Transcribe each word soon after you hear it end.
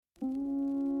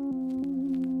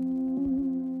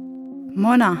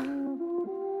Mona,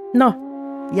 No,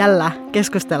 jällä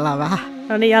keskustellaan vähän.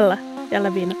 no niin,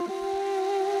 jällä viina.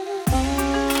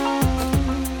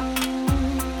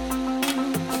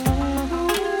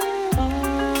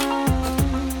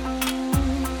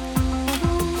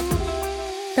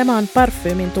 Tämä on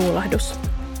Parfyymin tuulahdus.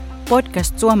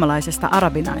 Podcast suomalaisesta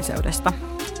arabinaiseudesta.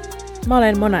 Mä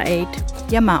olen Mona Eid.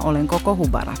 Ja mä olen Koko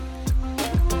Hubara.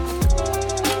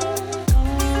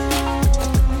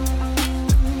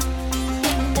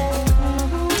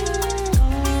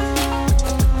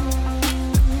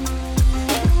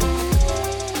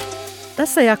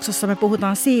 Tässä jaksossa me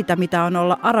puhutaan siitä, mitä on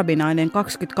olla arabinainen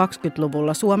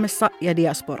 2020-luvulla Suomessa ja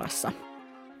diasporassa.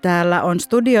 Täällä on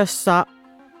studiossa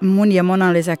mun ja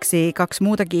Monan lisäksi kaksi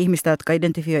muutakin ihmistä, jotka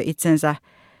identifioi itsensä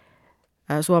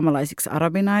suomalaisiksi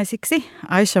arabinaisiksi.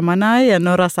 Aisha Manai ja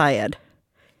Nora Sayed.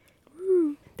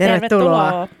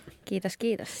 Tervetuloa. Kiitos,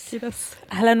 kiitos. Kiitos.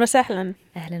 Ählän wa sählän.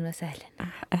 Ählen wa sählen.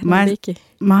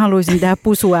 Mä haluaisin tehdä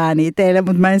pusuääniä teille,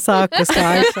 mutta mä en saa, koska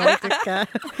Aisha tykkää.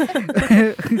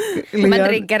 Mä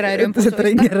triggeröidyn pusuista. Se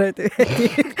triggeröityy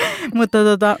heti. Mutta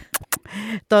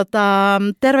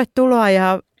tervetuloa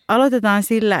ja aloitetaan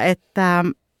sillä, että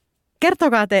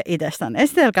kertokaa te itsestänne.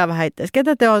 Esitelkää vähän itseäsi.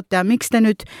 Ketä te olette ja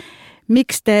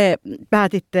miksi te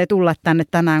päätitte tulla tänne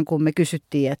tänään, kun me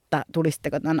kysyttiin, että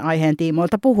tulisitteko tämän aiheen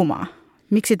tiimoilta puhumaan?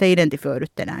 Miksi te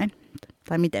identifioidutte näin?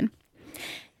 Tai miten?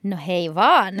 No hei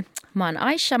vaan. Mä oon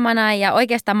Aisha Manai ja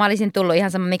oikeastaan mä olisin tullut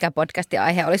ihan sama mikä podcastin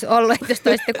aihe olisi ollut, jos te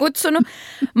olisitte kutsunut.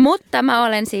 Mutta mä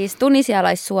olen siis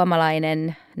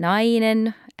tunisialais-suomalainen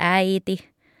nainen, äiti,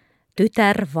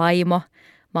 tytär, vaimo.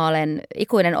 Mä olen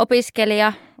ikuinen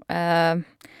opiskelija,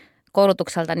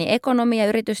 koulutukseltani ekonomia,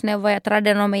 yritysneuvoja,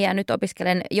 tradenomia ja nyt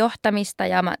opiskelen johtamista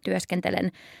ja mä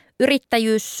työskentelen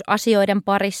yrittäjyysasioiden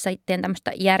parissa, teen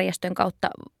tämmöistä järjestön kautta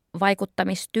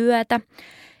vaikuttamistyötä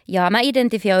ja mä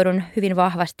identifioidun hyvin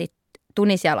vahvasti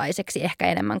tunisialaiseksi,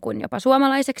 ehkä enemmän kuin jopa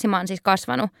suomalaiseksi. Mä oon siis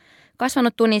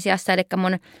kasvanut Tunisiassa, eli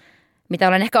mitä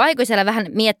olen ehkä aikuisella vähän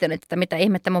miettinyt, että mitä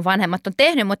ihmettä mun vanhemmat on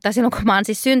tehnyt, mutta silloin kun mä oon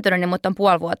siis syntynyt, niin mut on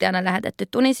puolivuotiaana lähetetty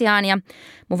Tunisiaan ja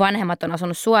mun vanhemmat on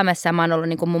asunut Suomessa ja mä oon ollut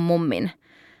niin kuin mun mummin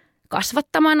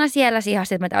kasvattamana siellä siihen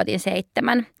asti, että mä täytin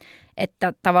 7.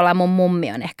 Että tavallaan mun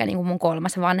mummi on ehkä niin kuin mun 3.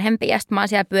 vanhempi ja sitten mä oon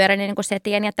siellä pyörinyt niin kuin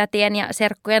setien ja tätien ja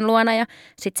serkkujen luona ja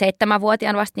sitten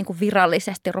 7-vuotiaan vasta niin kuin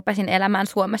virallisesti rupesin elämään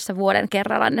Suomessa vuoden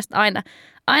kerrallaan.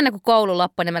 Aina kun koulu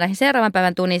loppui, niin mä lähdin seuraavan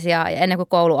päivän Tunisiaan ja ennen kuin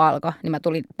koulu alkoi, niin mä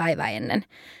tulin päivää ennen.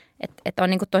 Että on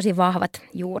niin kuin tosi vahvat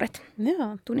juuret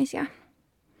Tunisiaan.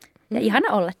 Ja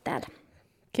ihana olla täällä.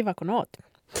 Kiva kun oot.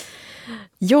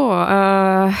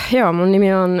 Joo, mun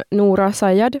nimi on Noora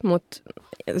Sayed, mutta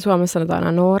Suomessa sanotaan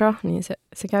aina Noora, niin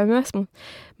se käy myös. Mut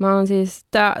mä oon siis,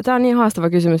 tää on niin haastava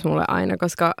kysymys mulle aina,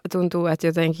 koska tuntuu, että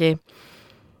jotenkin,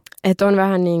 että on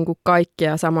vähän niin kuin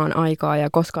kaikkea samaan aikaan ja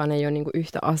koskaan ei ole niin kuin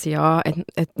yhtä asiaa.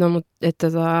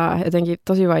 Jotenkin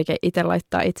tosi vaikea itse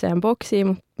laittaa itseään boksiin,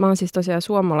 mutta mä oon siis tosiaan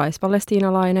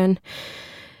suomalais-palestiinalainen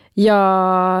ja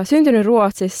syntynyt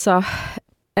Ruotsissa.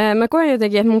 Mä koen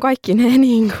jotenkin, että mun kaikki ne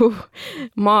niinku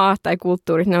maat tai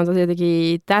kulttuurit, ne on tosi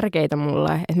jotenkin tärkeitä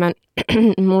mulle. Että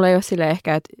mulla ei ole sille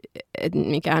ehkä, että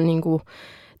mikään niinku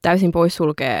täysin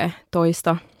poissulkee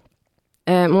toista.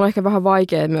 Mulla on ehkä vähän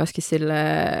vaikea myöskin sille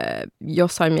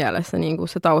jossain mielessä niinku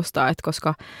se tausta, että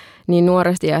koska niin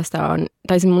nuoresta iästä on,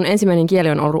 tai se mun ensimmäinen kieli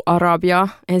on ollut arabia,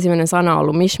 ensimmäinen sana on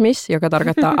ollut mishmish, joka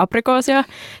tarkoittaa aprikoosia.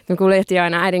 Me kuljettiin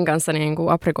aina äidin kanssa niinku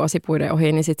aprikoosipuiden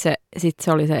ohi, niin sit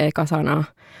se oli se eka sana,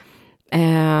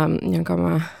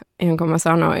 jonka mä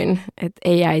sanoin, että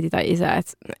ei äiti tai isä,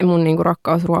 että mun niinku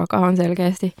rakkaus ruokaan on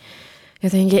selkeästi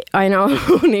jotenkin aina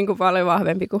ollut niinku paljon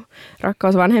vahvempi kuin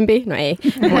rakkaus vanhempi. No ei.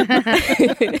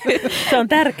 Se on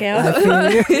tärkeää.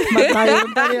 Mä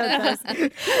tajun tässä.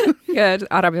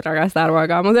 Arabit rakastaa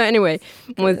ruokaa, mutta anyway.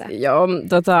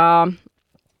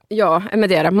 Joo, en mä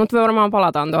tiedä, mutta me varmaan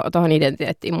palataan tuohon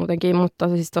identiteettiin muutenkin, mutta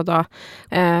siis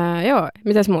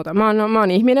mitäs muuta? Mä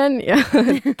oon ihminen ja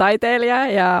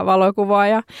taiteilija ja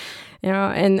valokuvaaja.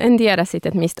 Ja en tiedä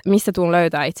sitten, että mistä tuun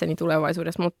löytää itseni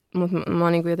tulevaisuudessa, mutta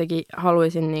mä niin jotenkin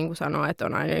haluaisin niin sanoa, että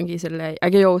on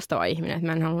aika joustava ihminen, että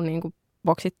mä en halua niin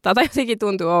boksittaa tai jotenkin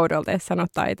tuntuu oudolta, jos sanoo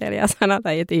taiteilija-sana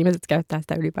tai että ihmiset käyttää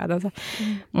sitä ylipäätänsä.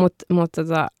 Mutta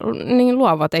niin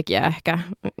luova tekijä ehkä,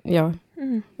 joo.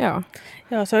 Joo.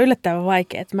 Joo, se on yllättävän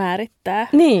vaikea määrittää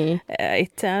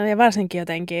itseään ja varsinkin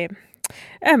jotenkin.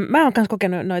 Mä oon myös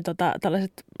kokenut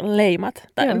tällaiset leimat,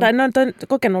 tai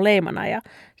kokenut leimana ja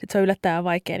sit se on yllättävän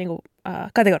vaikea niin kuin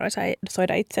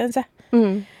kategorisoida itsensä.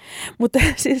 Mutta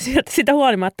sitä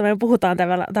huolimatta me puhutaan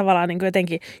tavallaan niin kuin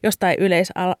jotenkin jostain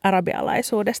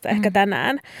yleisarabialaisuudesta ehkä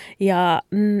tänään. Ja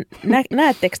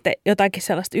näettekö te jotakin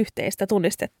sellaista yhteistä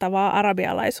tunnistettavaa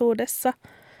arabialaisuudessa?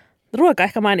 Ruoka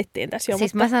ehkä mainittiin tässä jo.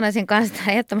 Siis mä sanoisin kanssa,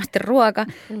 että ehdottomasti ruoka,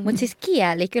 mutta siis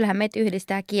kieli. Kyllähän meitä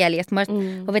yhdistää kieli. Ja sitten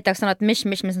huvittaako sanoa, että mish,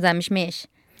 me sanotaan mish.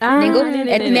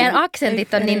 Että meidän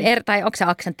aksentit on niin tai onko se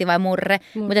aksentti vai murre,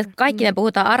 mutta kaikki me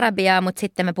puhutaan arabiaa, mutta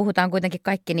sitten me puhutaan kuitenkin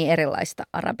kaikki niin erilaista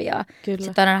arabiaa. Kyllä.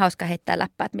 Sitten on aina hauska heittää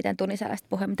läppää, että miten tunisialaiset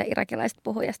puhuu, miten irakilaiset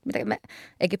puhuu ja sitten miten me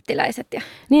egyptiläiset. Ja...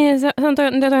 Niin, se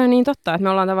on niin totta, että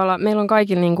meillä on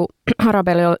kaikilla niin kuin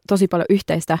arabeilla tosi paljon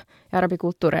yhteistä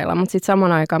arabikulttuureilla, mutta sitten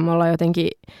saman aikaan me ollaan jotenkin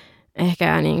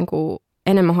ehkä niin kuin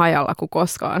enemmän hajalla kuin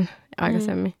koskaan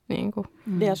aikaisemmin niin kuin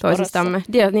toisistamme.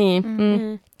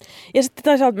 Ja sitten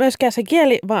toisaalta myöskään se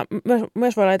kieli, vaan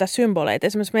myös voi olla jotain symboleita.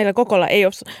 Esimerkiksi meillä kokolla ei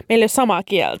ole samaa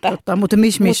kieltä. Totta, mutta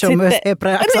mish on myös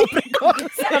hebreaksi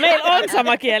aprikoissa. No meillä on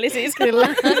sama kieli siis kyllä.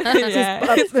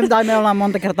 Tai me ollaan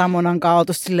monta kertaa Monan kanssa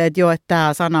oltu silleen, että joo, että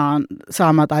tämä sana on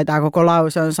sama tai tämä koko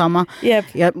lause on sama.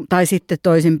 Tai sitten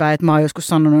toisinpäin, että mä oon joskus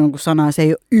sanonut jonkun sanaa, se ei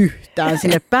ole yhtään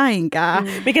sinne päinkään.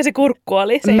 Mikä se kurkku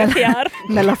oli? Se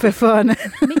melafefon.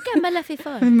 Mikä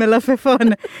melafefon?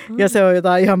 Melafefon. Ja se on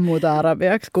jotain ihan muuta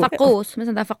arabiaksi. Fakuus, me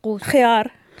sanotaan fakuus. Khiar.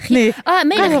 Niin.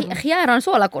 Meillä khiar on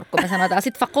suolakurkku, me sanotaan.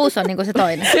 Sitten fakuus on niinku se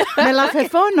toinen.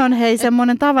 Melafefon on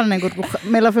semmoinen tavallinen kurkku.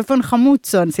 Melafefon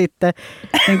hamutz on sitten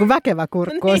niinku väkevä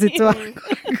kurkku. On sit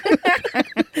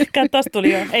Katsos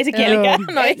tuli jo. Ei se kielikään.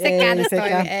 No ei sekään nyt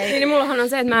toimi. Niin mullahan on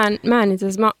se, että mä en itse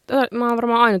asiassa, mä oon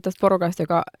varmaan ainut tästä porukasta,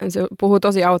 joka puhuu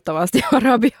tosi auttavasti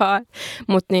arabiaa.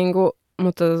 Mutta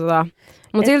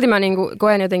silti mä niinku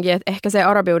koen jotenkin, että ehkä se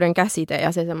arabiuden käsite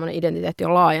ja se semmoinen identiteetti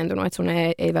on laajentunut, että sun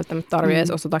ei välttämättä tarvitse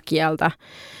edes osata kieltä.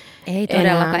 Ei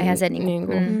todellakaan, eihän se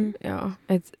joo,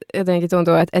 et jotenkin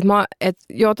tuntuu, että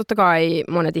joo, totta kai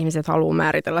monet ihmiset haluaa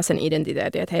määritellä sen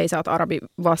identiteetin, että hei, sä oot arabi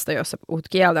vasta, jos sä puhut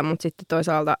kieltä, mutta sitten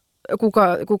toisaalta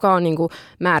kuka on niinku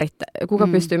kuka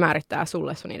pystyy määrittämään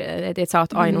sulle sun identiteetin, että sä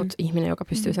oot ainut ihminen, joka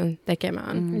pystyy sen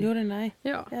tekemään. Juuri näin.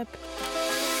 Joo. Jep.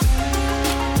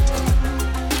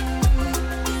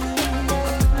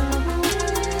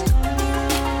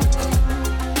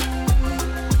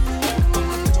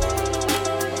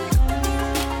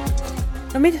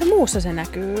 No mitä muussa se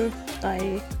näkyy?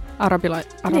 Tai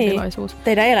arabilaisuus. Niin,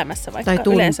 teidän elämässä vaikka tai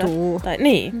tuntuu. Yleensä. Tai,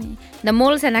 niin. No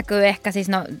mulla se näkyy ehkä siis,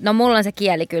 no mulla on se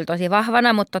kieli kyllä tosi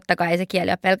vahvana, mutta totta kai ei se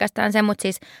kieli ole pelkästään se, mutta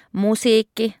siis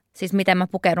musiikki, siis miten mä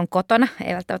pukeudun kotona,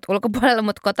 ei välttämättä ulkopuolella,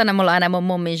 mutta kotona mulla on aina mun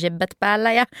mummin jibbet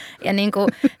päällä ja niin kuin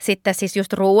sitten siis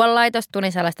just ruoanlaitos,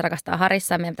 tunisialaiset rakastaa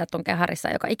harissaa, meidän pitää tunkea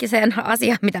harissaa joka ikiseen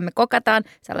asiaan, mitä me kokataan,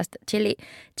 sellaista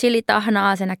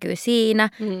chilitahnaa, se näkyy siinä.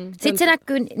 Sitten se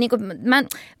näkyy, niin kuin,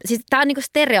 siis tää on niin kuin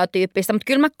stereotyyppistä, mutta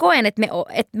kyllä mä koen, että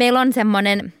meillä on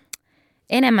semmoinen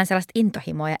enemmän sellaista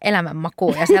intohimoa ja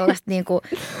elämänmakua ja sellaista niinku,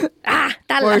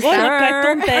 tällaista. Voimakkaita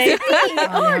tunteita.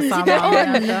 On.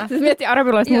 Siis miettii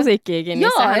arabilaista musiikkiikin,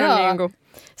 niin sehän on niinku,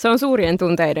 se on suurien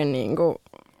tunteiden niinku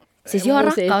siis joo,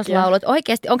 rakkauslaulut.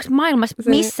 Oikeasti, onko maailmassa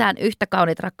missään yhtä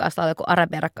kauniit rakkauslaulut kuin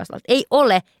arabian rakkauslaulut? Ei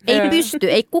ole, ei pysty,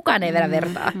 ei kukaan ei vedä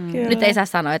vertaa. Nyt ei saa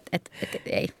sanoa, että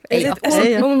ei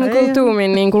ole. Mun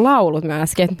kultuumin niinku laulut mä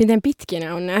äsken, että miten pitkiä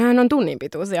ne on. Nehän on tunnin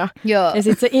pituisia. Joo. Ja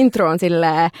sitten se intro on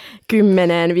silleen 10-20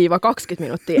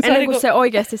 minuuttia, ennen kuin se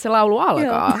oikeasti se laulu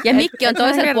alkaa. Joo. Ja mikki on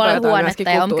toisella puolella huonetta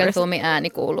ja omkeltuumin ääni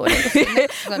kuuluu.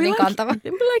 Se on niin kantava.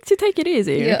 We like to take it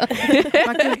easy.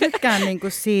 Mä kyllä tykkään niinku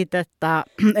siitä, että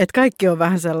kaikki on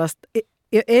vähän sellaista,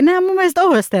 enää mun mielestä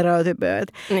ole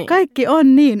stereotypioita. Niin. Kaikki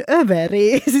on niin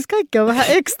överi, siis kaikki on vähän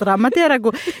ekstra. Mä tiedän,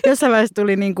 kun jossain vaiheessa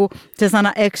tuli niinku se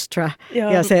sana extra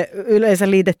ja se yleensä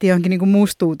liitettiin johonkin niinku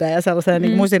mustuuteen ja sellaiseen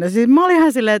niinku musina. Siis mä olin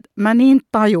ihan silleen, että mä niin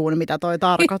tajuun, mitä toi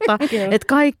tarkoittaa. Että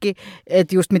kaikki,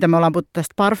 että just mitä me ollaan puhuttu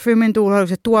tästä parfyymin tuloa,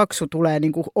 se tuoksu tulee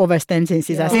niinku ovesta ensin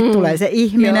sisään, sitten tulee se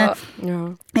ihminen.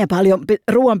 Ja paljon,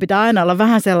 ruoan pitää aina olla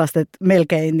vähän sellaista, että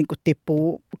melkein niinku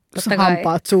tippuu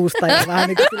hampaat suusta ja vähän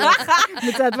niin kuin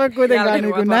mutta sä et voi kuitenkaan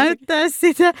niin kuin näyttää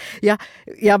sitä. Ja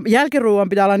jälkiruuan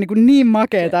pitää olla niin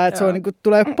makeeta, että se niin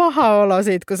tulee paha olo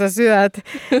siitä, kun sä syöt.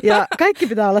 Ja kaikki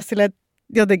pitää olla silleen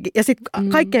jotenkin. Ja sitten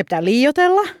kaikkea pitää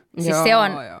liioitella. Siis se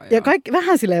on. Ja kaikki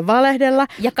vähän silleen valehdella.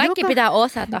 Ja kaikki pitää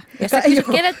osata. Jos sä kysyt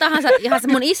kenet tahansa, ihan se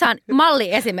mun isän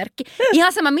malliesimerkki.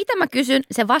 Ihan sama, mitä mä kysyn,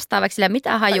 se vastaa vaikka silleen,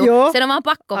 mitä hajuu. Sen on vaan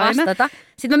pakko vastata.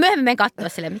 Sitten mä myöhemmin menen katsoa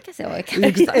silleen, mikä se oikein.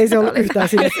 Ei se ollut yhtään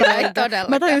silleen.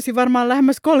 Mä tajusin varmaan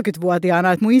lähemmäs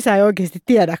 30-vuotiaana, että mun isä ei oikeasti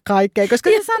tiedä kaikkea. Koska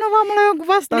se sanoi vaan mulle jonkun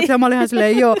vastauksen ja mä olin ihan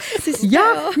silleen, joo. Ja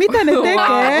mitä ne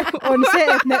tekee on se,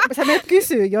 että sä menet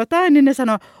kysyä jotain, niin ne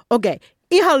sanoo, okei.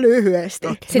 ihan lyhyesti.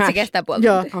 Sitten se kestää puoli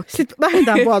Joo, tuntia. sitten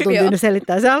vähintään puoli tuntia ne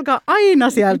selittää. Se alkaa aina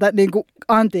sieltä niin kuin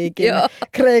antiikin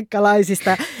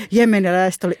kreikkalaisista.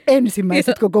 Jemeniläiset oli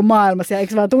ensimmäiset koko maailmassa. Ja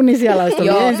eikö vaan tunisialaiset oli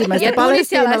ensimmäiset? Ja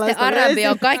tunisialaisten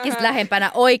arabia on kaikista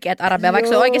lähempänä oikeat arabia, vaikka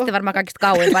se on oikeasti varmaan kaikista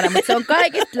kauimpana, mutta se on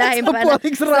kaikista lähempänä.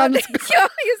 Puoliksi ranska. Joo,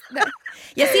 just näin.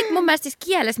 Ja sitten mun mielestä siis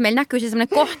kielessä meillä näkyy se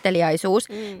semmoinen kohteliaisuus,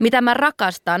 mitä mä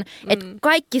rakastan, että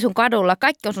kaikki sun kadulla,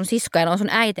 kaikki on sun siskoja, on sun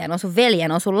äitiä, on sun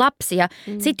veljen, on sun lapsia.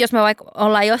 Sitten jos me vaikka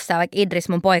ollaan jossain, vaikka Idris,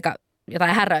 mun poika,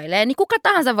 jotain häröilee, niin kuka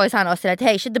tahansa voi sanoa silleen, että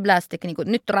hei, shit the plastic, niin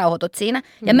nyt rauhoitut siinä.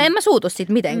 Ja me en mä suutu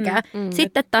siitä mitenkään.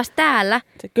 Sitten taas täällä.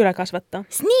 Se kyllä kasvattaa.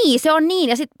 Niin, se on niin.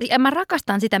 Ja mä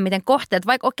rakastan sitä, miten kohteet.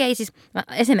 Vaikka siis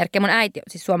esimerkiksi mun äiti,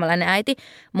 siis suomalainen äiti,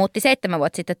 muutti 7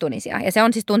 vuotta sitten Tunisiaan. Ja se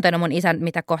on siis tuntenut mun isän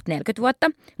mitä kohta 40 vuotta.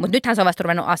 Mutta nythän se on vasta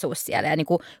ruvennut asua siellä. Ja niin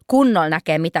kuin kunnolla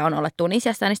näkee, mitä on olla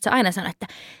Tunisiassa. Niin se aina sanoo, että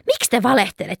miksi te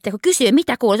valehtelette? Kun kysyy,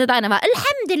 mitä kuuluu, se on aina vaan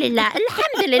alhamdulillah,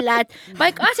 alhamdulillah. Että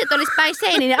vaikka asiat olisi päin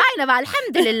seiniin, niin aina vaan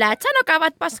alhamdulillah, että sanokaa vaan,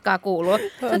 että paskaa kuuluu.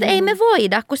 Että ei me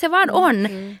voida, kun se vaan on.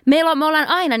 Me ollaan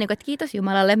aina niin kuin, että kiitos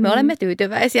Jumalalle, me olemme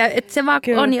tyytyväisiä. Että se vaan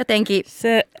on jotenkin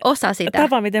se osa sitä.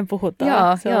 Tapa, miten puhutaan.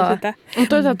 Joo, se on sitä.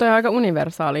 Mutta toisaalta toi on aika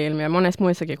universaali ilmiö. Monessa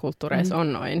muissakin kulttuureissa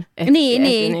on noin.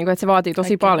 Niin. Että se vaatii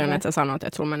tosi paljon, että sä sanot,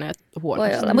 että sulla menee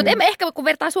huonosti. Voi olla. Mutta emme ehkä kun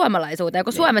vertaa suomalaisuuteen,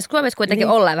 kun Suomessa kuitenkin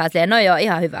ollaan vähän silleen, no joo,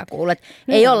 ihan hyvä kuuluu.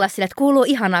 Ei olla silleen, että kuuluu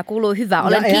ihanaa, kuuluu hyvä,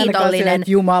 olen kiitollinen. Silleen,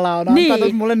 että Jumala on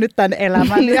antanut mulle nyt tämän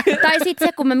elämän. Tai sitten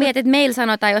se, kun me mietit, että meillä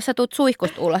sanotaan, jos sä tulet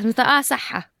suihkusta ulos, niin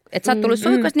sähä. Että sä oot tullut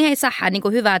suihkusta, niin hei sähä, niin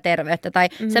kuin hyvää terveyttä. Tai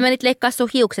sä menit leikkaa sun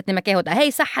hiukset, niin me kehutaan,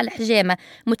 hei sähä, lähjemä.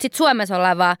 Mutta sitten Suomessa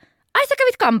ollaan vaan, ai sä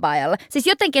kävit kampaajalla. Siis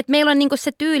jotenkin, että meillä on niinku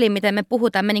se tyyli, miten me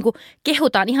puhutaan. Me niinku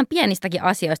kehutaan ihan pienistäkin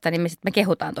asioista, niin me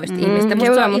kehutaan toista ihmistä.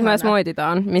 Kehutaan, mutta myös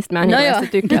moititaan, mistä mä en hirveästi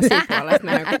tykkää siitä puolesta.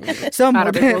 Se on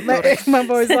mä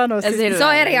voin sanoa. Se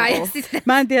on eri aihe.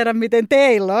 Mä en tiedä, miten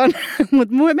teillä on,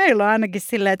 mutta meillä on ainakin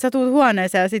silleen, että sä tulet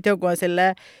huoneeseen ja sitten joku on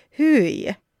silleen,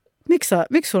 hyi, miksi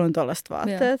sulla on tollaiset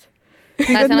vaatteet?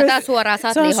 Tai sanotaan suoraan, sä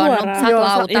oot lihonnut, sä oot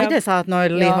lauta. Miten sä oot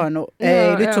noin lihonnut?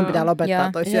 Ei, nyt sun pitää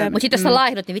lopettaa toi syöminen. Mutta sitten jos sä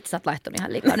laihdut, niin vitsi sä oot laihtunut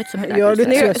ihan liikaa. Nyt sun pitää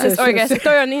siis oikeasti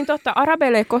toi on niin totta.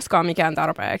 Arabeille ei koskaan mikään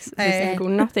tarpeeksi. Siis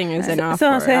nothing is enough se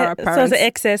on se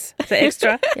excess, se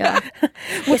extra. Ja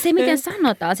se miten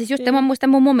sanotaan. Siis just mä muistan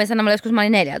mun mummi sanoi joskus mä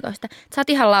olin 14. Sä oot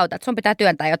ihan lauta, että sun pitää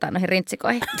työntää jotain noihin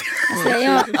rintsikoihin.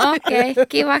 Joo, okei,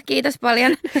 kiva, kiitos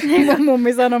paljon. Mun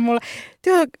mummi sanoi mulle,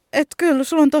 että kyllä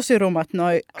sulla on tosi rumat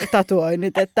noi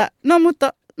tatuoinnit, että no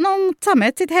mutta sä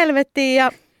menet sit helvettiin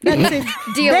ja that's it.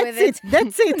 Deal with it.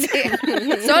 That's it.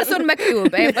 Se on sun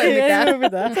McCube, ei voi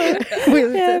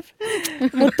mitään.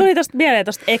 Mutta tuli tosta mieleen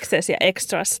tosta excess ja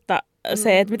extrasta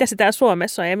se, että mitä se täällä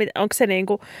Suomessa on ja onko se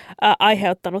niinku,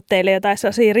 aiheuttanut teille jotain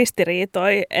sellaisia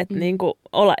ristiriitoja, että niinku,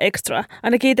 olla extra.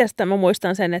 Ainakin itsestä mä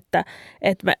muistan sen, että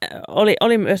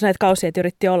oli myös näitä kausia, että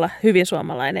yritti olla hyvin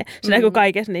suomalainen. Se näkyy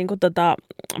kaikessa niinku,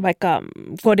 vaikka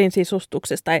kodin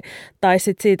sisustuksessa tai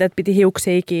sit siitä, että piti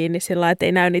hiuksia kiinni sillä lailla, että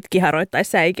ei näy niitä kiharoita tai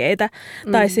säikeitä.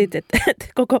 Tai sitten, että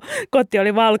koko koti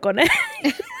oli valkoinen.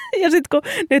 Ja sitten kun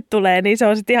nyt tulee, niin se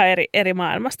on sitten ihan eri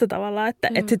maailmasta tavallaan, että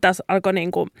et sitten taas alkoi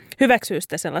niinku hyväksyä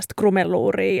sitä sellaista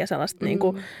krumelluuria ja sellaista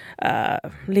niinku,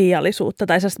 liiallisuutta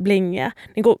tai sellaista blingiä.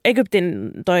 Niinku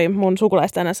Egyptin toi mun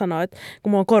sukulaista aina sanoi, että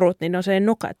kun mulla on korut, niin ne on se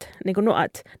nukat,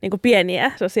 niinku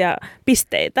pieniä sellaisia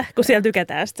pisteitä, kun siellä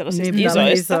tykätään sellaisista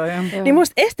isoista. Niin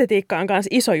musta estetiikka on myös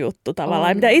iso juttu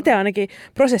tavallaan, mitä itse ainakin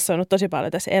prosessoinut tosi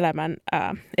paljon tässä elämän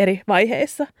eri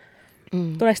vaiheissa.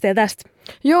 Tuleeko teillä tästä?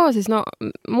 Joo, siis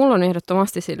mulla on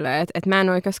ehdottomasti silleen, että mä en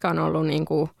oikeastaan ollut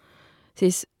niinku,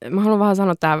 siis mä haluan vähän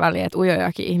sanoa tähän väliin, että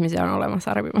ujojakin ihmisiä on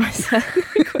olemassa arabimaissa.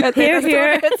 Here.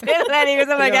 Silleen niinku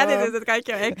sellainen käsitys, että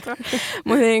kaikki on ekstra.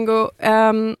 Mutta niinku,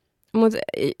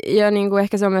 ja niinku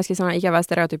ehkä se on myöskin sellainen ikävä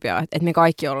stereotypia, että me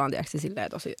kaikki ollaan tietysti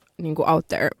silleen tosi niinku out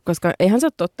there, koska eihän se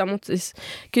ole totta, mutta siis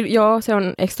kyllä joo, se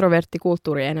on ekstrovertti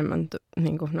kulttuuri enemmän,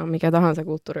 niinku, no mikä tahansa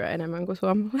kulttuuri on enemmän kuin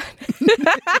suomalainen.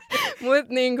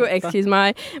 Mutta niinku, excuse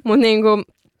my, mutta niinku,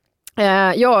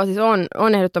 joo, siis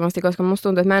on ehdottomasti, koska musta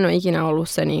tuntuu, että mä en ole ikinä ollut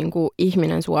se niinku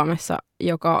ihminen Suomessa,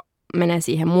 joka menee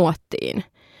siihen muottiin.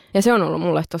 Ja se on ollut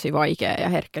mulle tosi vaikea ja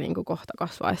herkkä niin kuin kohta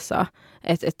kasvaessaan.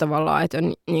 Että tavallaan, että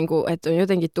on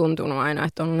jotenkin tuntunut aina,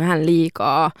 että on vähän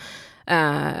liikaa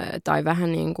tai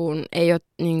vähän niin kuin, ei ole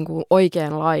niin kuin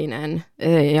oikeanlainen.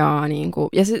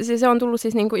 Ja se on tullut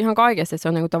siis niin kuin ihan kaikesta. Se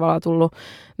on niin kuin tavallaan tullut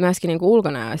myöskin niin kuin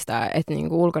ulkonäöstä. Että niin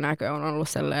kuin ulkonäkö on ollut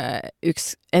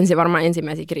yksi varmaan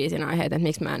ensimmäisiä kriisin aiheita, että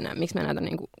miksi mä näytän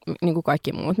niin kuin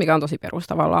kaikki muut, mikä on tosi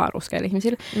perustavallaa ruskeilla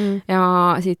ihmisillä.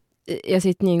 Ja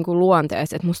sitten niinku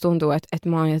luonteessa, että musta tuntuu, että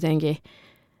mä oon jotenkin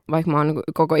vaikka mä oon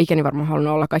koko ikäni varmaan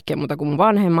halunnut olla kaikkea muuta kuin mun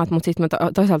vanhemmat, mutta sitten mä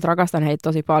toisaalta rakastan heitä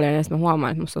tosi paljon ja sitten mä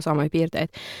huomaan, että musta on samoja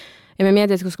piirteitä. Ja mä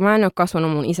mietin, että koska mä en ole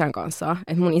kasvanut mun isän kanssa,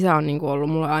 että mun isä on niin kuin ollut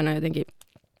mulle aina jotenkin,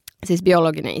 siis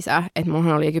biologinen isä, että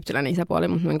mullahan oli egyptiläinen isäpuoli,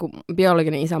 mutta niin kuin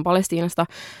biologinen isä on Palestiinasta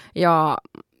ja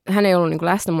hän ei ollut niin kuin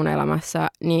läsnä mun elämässä,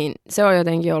 niin se on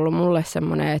jotenkin ollut mulle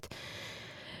semmoinen, että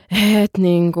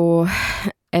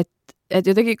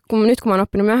jotenkin, nyt kun mä oon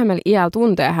oppinut myöhemmällä iällä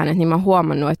tuntea hänet, niin mä oon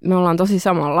huomannut, että me ollaan tosi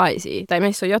samanlaisia. Tai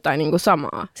meissä on jotain niin kuin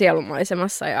samaa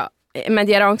sielunmaisemassa. Ja en mä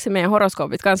tiedä, onko se meidän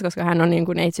horoskoopit kanssa, koska hän on niin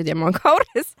kuin neitsyt ja mä oon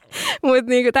kauris.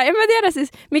 Tai en mä tiedä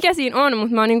siis, mikä siinä on,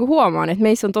 mutta mä niin kuin huomaan, että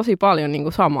meissä on tosi paljon niin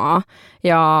kuin samaa.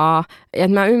 Ja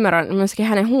että mä ymmärrän, myöskin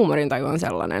hänen huumorintaju on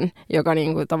sellainen, joka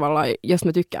niin kuin tavallaan, jos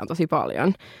mä tykkään tosi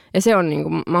paljon. Ja se on niin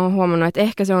kuin, mä oon huomannut, että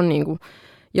ehkä se on niin kuin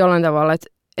jollain tavalla, että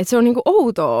se on niinku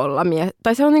outoa olla,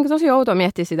 tai se on niinku tosi outoa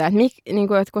miettiä sitä,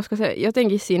 että koska se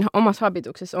jotenkin siinä omassa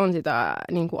habituksessa on sitä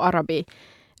niinku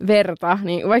arabiverta,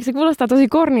 niin vaikka se kuulostaa tosi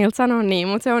kornilta sanoa niin,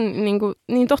 mutta se on niinku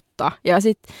niin totta. Ja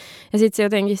sit se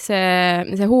jotenkin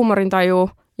se huumorintaju,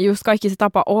 just kaikki se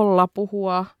tapa olla,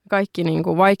 puhua, kaikki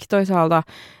niinku, vaikka toisaalta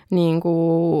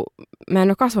niinku, mä en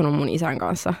ole kasvanut mun isän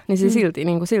kanssa, niin se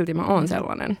silti mä oon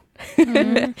sellainen.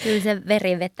 Kyllä se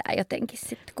veri vetää jotenkin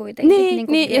sitten kuitenkin.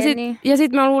 Ja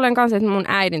sit mä luulen kanssa, että mun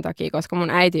äidin takia, koska mun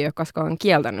äiti ei ole koskaan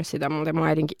kieltänyt sitä, mutta mun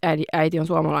äiti on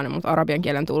suomalainen, mutta arabian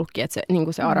kielen tulkki, että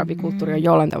se arabikulttuuri on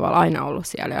jollain tavalla aina ollut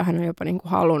siellä ja hän on jopa niinku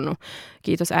halunnut,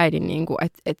 kiitos äidin, niinku,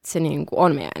 että se niinku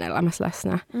on meidän elämässä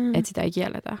läsnä, että sitä ei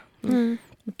kielletä.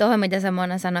 Tuohon, mitä sä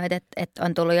Mona sanoit, että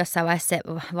on tullut jossain vaiheessa se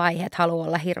vaihe, että haluaa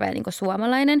olla hirveän niin kuin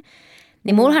suomalainen,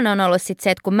 niin mullahan on ollut sitten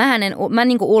se, että kun mä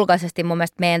niin kuin ulkoisesti mun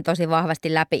mielestä menen tosi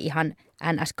vahvasti läpi ihan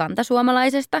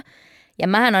NS-kantasuomalaisesta, ja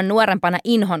mähän on nuorempana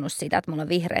inhonnut sitä, että mulla on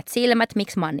vihreät silmät,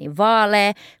 miksi mä oon niin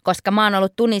vaalea, koska mä oon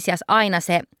ollut Tunisiassa aina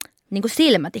se niin kuin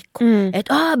silmätikku.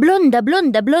 Että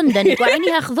blonda, niin kuin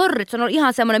ihan vorrit. Se on ollut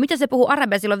ihan semmoinen, miten se puhuu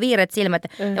arabia, sillä on vihreät silmät.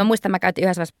 Ja mä muistan, että mä käytin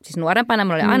yhdessä vaiheessa siis nuorempana,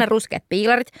 mulla oli aina ruskeat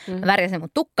piilarit. Mä värjäsin mun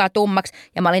tukkaa tummaksi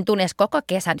ja mä olin Tunisiassa koko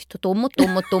kesän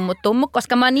tummu,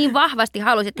 koska mä niin vahvasti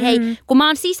halusin, että hei, kun mä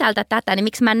oon sisältä tätä, niin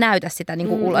miksi mä en näytä sitä niin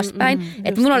kuin ulospäin.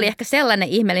 Että mulla oli ehkä sellainen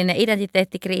ihmeellinen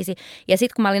identiteettikriisi. Ja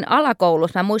sitten kun mä olin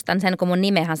alakoulussa, mä muistan sen, kun mun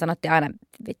nimehän sanottiin aina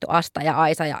vittu Asta ja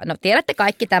Aisa. Ja no tiedätte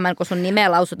kaikki tämän, kun sun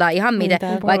nimeä lausutaan ihan miten,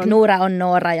 vaikka Nuura on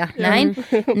Noora ja näin.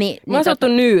 Mä oon sanottu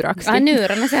Nyyraksi. Ai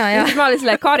Nyyrä, no se on joo. Mä olin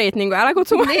silleen, Karit, niin kuin, älä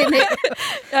kutsu mua. Niin.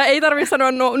 Ja ei tarvitse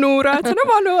sanoa Nuura, että sano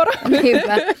vaan Noora.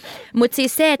 Niinpä. Mutta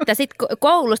siis se, että sit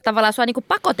koulussa tavallaan sua niinku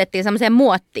pakotettiin semmoiseen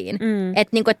muottiin. Että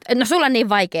niinku, no sulla on niin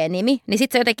vaikea nimi, niin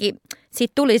sit se jotenkin,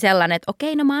 sit tuli sellainen, että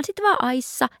okei, no mä oon sit vaan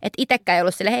Aissa. Että itekään ei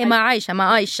ollut silleen, hei mä oon Aisha, mä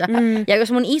oon Aisha. Ja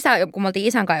jos mun isä, kun me oltiin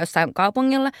isän kanssa jossain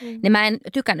kaupungilla, niin mä en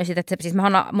tykännyt sitä, että siis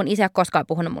mun isä ei koskaan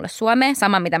puhunut mulle suomea,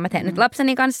 sama mitä mä teen nyt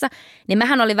lapseni kanssa. Niin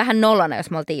mähän oli vähän nollana,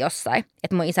 jos me oltiin jossain.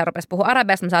 Että mun isä rupesi puhua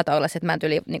arabiasta, mä saatoin olla se, että mä en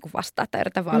tyli niinku vastaa tai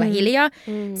yritän vaan olla hiljaa.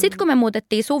 Sitten kun me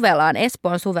muutettiin Suvelaan,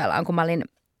 Espoon Suvelaan, kun mä olin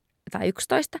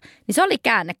 11, niin se oli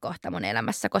käännekohta mun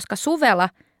elämässä, koska Suvela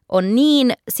on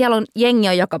niin, siellä on jengi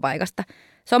on joka paikasta.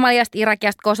 Somaliasta,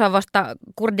 Irakiasta, Kosovosta,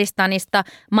 Kurdistanista,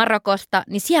 Marokosta,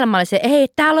 niin siellä mä olin se, hei,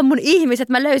 täällä on mun ihmiset,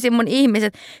 mä löysin mun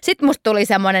ihmiset. Sitten musta tuli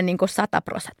semmoinen niin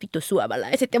 100%, vittu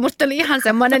suomalaiset, ja musta tuli ihan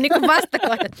semmoinen niin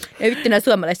vastakohta, että vittu nämä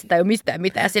suomalaiset ei ole mistään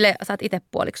mitään. Silleen, sä oot itse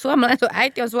puoliksi suomalainen, sun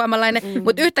äiti on suomalainen,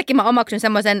 mutta yhtäkkiä mä omaksun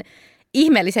semmoisen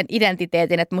ihmeellisen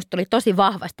identiteetin, että musta tuli tosi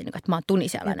vahvasti, että mä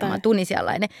oon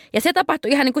tunisialainen. Ja se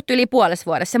tapahtui ihan niin kuin yli puolessa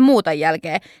vuodessa sen muuton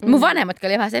jälkeen. Mun vanhemmatkin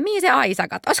oli vähän se, mihin se Aisa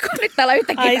katosi, kun nyt täällä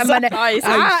yhtäkkiä tämmönen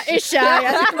Aisha.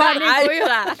 Ja sit mä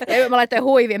niin mä laitoin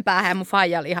huivin päähän ja mun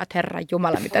faija oli ihan, että herran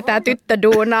jumala, mitä tää tyttö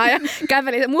duunaa. Ja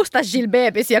käveli musta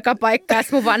Gilbebis joka paikkaan.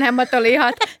 Mun vanhemmat oli ihan,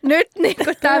 että nyt niin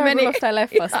kuin tää meni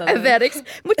veriksi.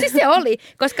 Mutta siis se oli,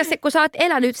 koska se, kun sä oot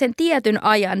elänyt sen tietyn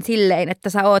ajan silleen, että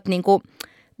sä oot niinku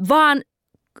vaan,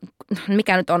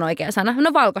 mikä nyt on oikea sana,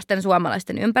 no valkoisten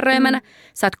suomalaisten ympäröimänä.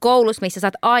 Sä oot koulussa, missä sä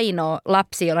oot ainoa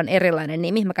lapsi, jolla on erilainen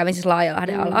nimi. Mä kävin siis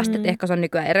Laajalahden ala-astet, ehkä se on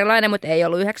nykyään erilainen, mutta ei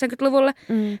ollut 90-luvulla.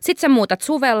 Sitten sä muutat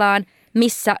Suvelaan,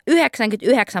 missä 99%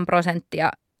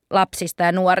 lapsista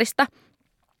ja nuorista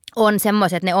on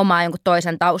semmoiset, että ne omaa jonkun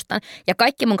toisen taustan. Ja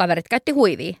kaikki mun kaverit käytti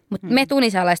huivia. Mutta me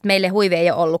tunisialaiset, meille huivi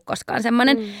ei ole ollut koskaan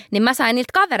semmoinen. Niin mä sain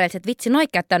niiltä kavereilta, että vitsi, noi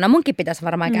käyttää. No munkin pitäisi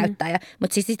varmaan käyttää.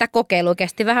 Mutta siis sitä kokeilua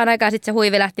kesti vähän aikaa. Sitten se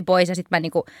huivi lähti pois ja sitten mä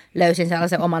niinku löysin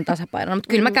sellaisen oman tasapainon. Mutta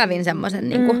kyllä mä kävin semmoisen.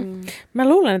 Niinku. Mä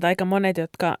luulen, että aika monet,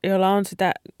 joilla on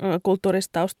sitä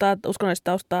kulttuurista taustaa,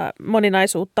 uskonnollista taustaa,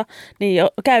 moninaisuutta, niin jo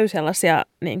käy sellaisia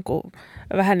niinku,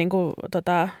 vähän niin kuin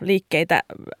liikkeitä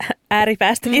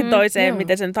ääripäästäkin toiseen,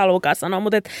 miten se nyt haluakaan sanoa,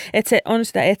 mutta et se on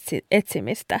sitä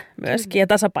etsimistä myöskin ja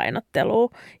tasapainottelua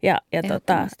ja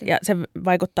se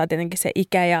vaikuttaa tietenkin se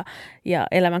ikä ja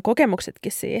elämän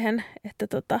kokemuksetkin siihen, että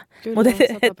Kyllä,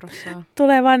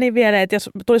 tulee vaan niin vielä, että jos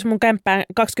tulisi mun kämppään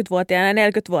 20-vuotiaana ja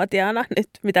 40-vuotiaana nyt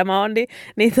mitä mä oon,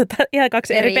 niin ihan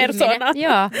kaksi eri persoonaa.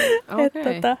 Joo.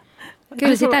 Okay.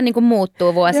 Kyllä sitä niin kuin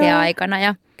muuttuu vuosien aikana.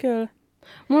 Ja... Kyllä.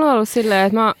 Mulla on ollut silleen,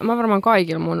 että mä varmaan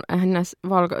kaikilla mun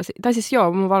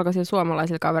mun valkoisilla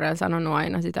suomalaisilla kavereilla sanonut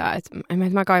aina sitä, että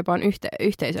mä kaipaan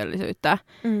yhteisöllisyyttä.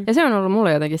 Ja se on ollut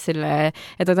mulle jotenkin silleen,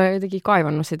 että on jotenkin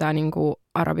kaivannut sitä niin kuin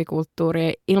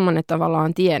arabikulttuuria ilman, että tavallaan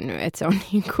on tiennyt, että se on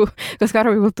niin kuin, koska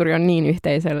arabikulttuuri on niin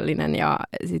yhteisöllinen ja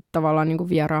sitten tavallaan niin kuin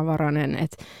vieraanvarainen,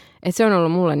 että se on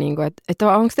ollut mulle, niin kuin,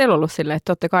 että onko teillä ollut silleen, että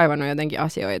te olette kaivannut jotenkin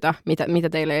asioita, mitä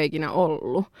teillä ei ikinä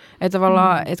ollut. Että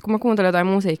tavallaan, että kun mä kuuntelen jotain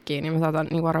musiikkia, niin mä saatan,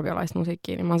 niin kuin arabialaista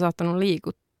musiikkia, niin mä oon saattanut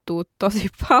liikuttua tosi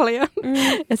paljon.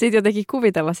 Ja sitten jotenkin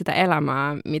kuvitella sitä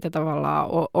elämää, mitä tavallaan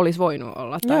olisi voinut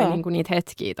olla, tai niin kuin niitä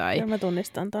hetkiä. Tai... Joo, mä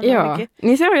tunnistan ton ainakin.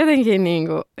 Niin se on jotenkin niin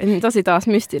kuin, tosi taas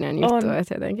mystinen juttu.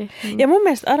 Että jotenkin. Ja mun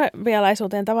mielestä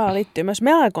arabialaisuuteen tavallaan liittyy myös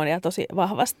melankolia tosi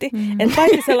vahvasti. Että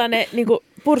paitsi sellainen niin kuin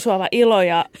pursuava ilo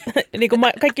ja niin kuin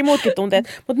kaikki muutkin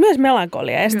tunteet, mutta myös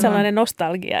melankolia ja sitten sellainen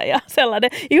nostalgia ja sellainen,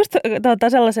 just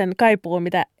sellaisen kaipuun,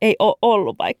 mitä ei ole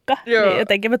ollut vaikka. Niin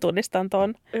jotenkin mä tunnistan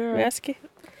ton myöskin.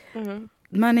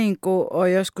 Mä niin kuin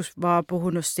oon joskus vaan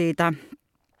puhunut siitä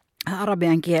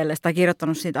arabian kielestä,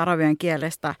 kirjoittanut siitä arabian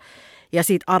kielestä ja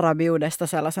siitä arabiudesta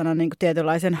sellaisena niin kuin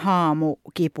tietynlaisen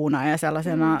haamukipuna ja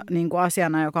sellaisena niin kuin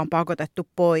asiana, joka on pakotettu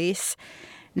pois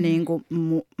niin kuin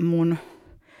mun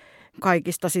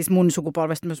kaikista, siis mun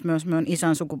sukupolvesta, myös mun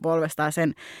isän sukupolvesta ja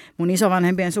sen mun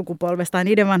isovanhempien sukupolvesta ja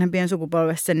niiden vanhempien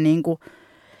sukupolvesta sen niin kuin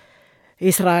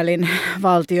Israelin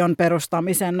valtion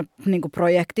perustamisen niin kuin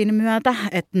projektin myötä,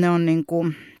 että ne on niin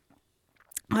kuin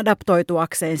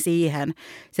adaptoituakseen siihen,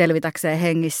 selvitäkseen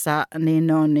hengissä, niin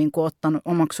ne on niin kuin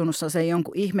omaksunut sen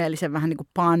jonkun ihmeellisen vähän niin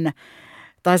kuin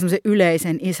tai semmoisen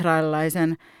yleisen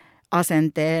israelilaisen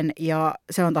asenteen, ja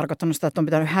se on tarkoittanut sitä, että on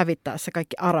pitänyt hävittää se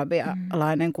kaikki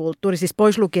arabialainen kulttuuri, siis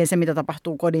pois lukien se, mitä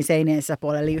tapahtuu kodin seinien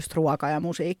sisäpuolella, eli just ruoka ja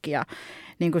musiikki ja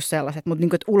niin kuin sellaiset, mutta niin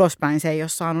kuin, että ulospäin se ei ole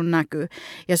saanut näkyä.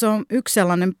 Ja se on yksi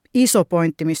sellainen iso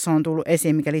pointti, missä on tullut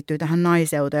esiin, mikä liittyy tähän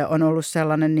naiseuteen, on ollut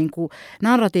sellainen niin kuin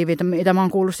narratiivi, mitä mä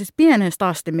oon kuullut siis pienestä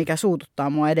asti, mikä suututtaa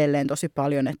mua edelleen tosi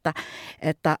paljon,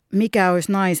 että mikä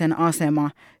olisi naisen asema,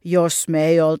 jos me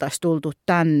ei oltaisi tultu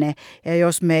tänne ja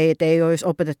jos meitä ei olisi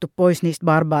opetettu pois niistä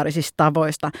barbaarisista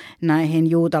tavoista näihin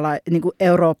niin kuin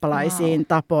eurooppalaisiin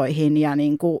tapoihin ja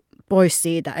niin kuin pois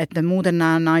siitä, että muuten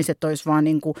nämä naiset olisi vaan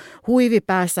niin kuin huivi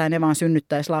päässä ja ne vaan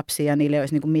synnyttäisi lapsia ja niille ei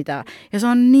olisi niin kuin mitään. Ja se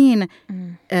on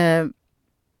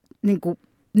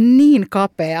niin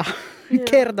kapea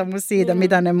kertomus siitä,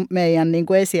 mitä ne meidän niin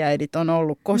kuin esiäidit on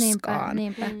ollut koskaan.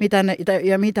 Niinpä.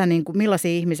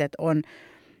 Millaisia ihmiset on,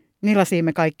 millaisia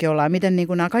me kaikki ollaan, miten niin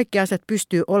kuin nämä kaikki asiat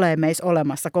pystyy olemaan meissä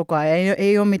olemassa koko ajan.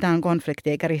 Ei ole mitään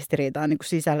konfliktia eikä ristiriitaa niin kuin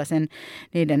sisällä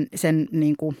sen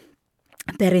niin kuin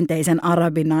perinteisen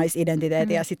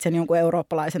arabinaisidentiteetin ja sitten sen jonkun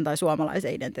eurooppalaisen tai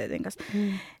suomalaisen identiteetin kanssa.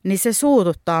 Niin se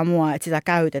suututtaa mua, että sitä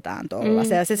käytetään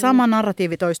tuollaisen. Ja se sama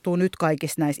narratiivi toistuu nyt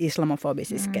kaikissa näissä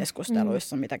islamofobisissa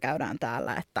keskusteluissa, mitä käydään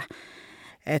täällä,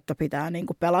 että pitää niin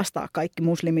kuin pelastaa kaikki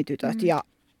muslimitytöt ja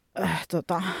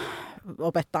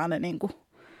opettaa ne niin kuin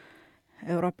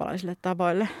eurooppalaisille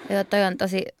tavoille. Joo, toi on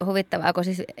tosi huvittavaa, kun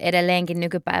siis edelleenkin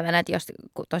nykypäivänä, että jos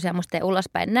tosiaan musta ei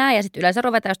ulospäin näe ja sitten yleensä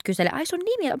ruvetaan just kyselemään, ai sun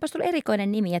nimi, onpas tullut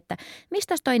erikoinen nimi, että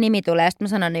mistä toi nimi tulee? Ja sitten mä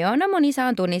sanon, no mun isä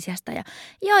on Tunisiasta ja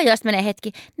sitten menee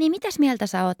hetki, niin mitäs mieltä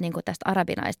sä oot niin kuin tästä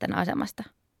arabinaisten asemasta?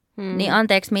 Niin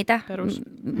anteeksi, mitä?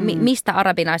 Mistä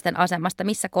arabinaisten asemasta,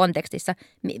 missä kontekstissa?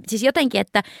 Siis jotenkin,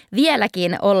 että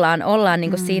vieläkin ollaan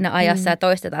niin kuin siinä ajassa ja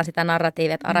toistetaan sitä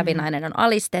narratiivia, että arabinainen on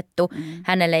alistettu,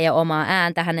 hänelle ei ole omaa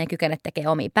ääntä, hän ei kykene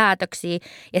tekemään omia päätöksiä.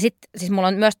 Ja sitten siis mulla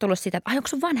on myös tullut sitä, että onko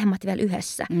sun vanhemmat vielä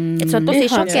yhdessä? Että se on tosi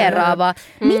shokeraavaa.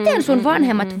 Miten sun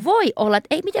vanhemmat voi olla,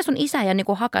 että miten sun isä ei ole niin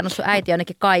kuin hakannut sun äiti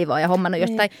jonnekin kaivoon ja hommannut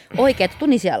jostain oikeat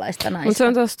tunisialaista naista? Mutta se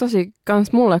on tosi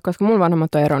kans mulle, koska mun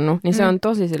vanhemmat on eronnut, niin se on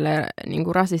tosi niin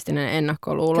kuin rasistinen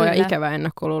ennakkoluulo. Kyllä. Ja ikävä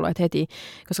ennakkoluulo, että heti,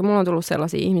 koska mulla on tullut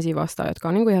sellaisia ihmisiä vastaan, jotka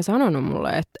on niin kuin ihan sanonut mulle,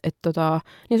 että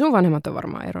niin sun vanhemmat on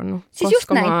varmaan eronnut, siis koska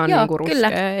just näin. Mä oon niin kuin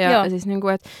ruskea. Ja siis niin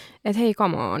kuin, että hei,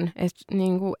 come on, että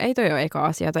niin kuin, ei toi ole eka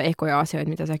asia tai ekoja asioita,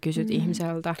 mitä sä kysyt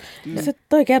ihmiseltä. Se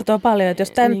toi kertoo paljon, että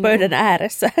jos tämän pöydän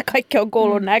ääressä kaikki on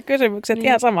kuullut nämä kysymykset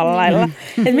ihan samalla lailla,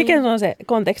 että mikä on se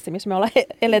konteksti, missä me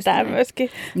eletään myöskin.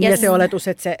 Ja se oletus,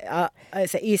 että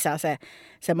se isä,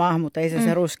 se maahanmuuttaja-isä,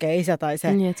 se ruskea isä tai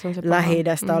se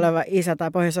Lähi-idästä oleva isä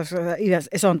tai pohjois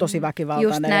se on tosi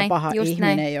väkivaltainen ja paha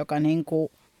ihminen, joka niin kuin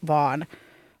vaan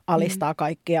alistaa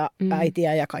kaikkia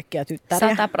äitiä ja kaikkia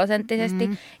tyttäriä.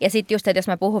 100%. Ja sitten just, että jos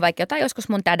mä puhun vaikka jotain joskus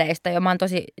mun tädeistä, ja mä oon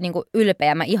tosi niin kuin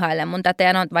ylpeä, mä ihailen mun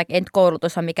tätejä, no, vaikka ei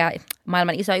koulutus on mikään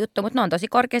maailman iso juttu, mutta ne on tosi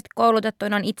korkeasti koulutettuja,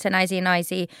 ne on itsenäisiä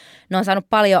naisia, ne on saanut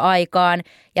paljon aikaan,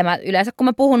 ja mä yleensä kun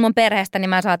mä puhun mun perheestä, niin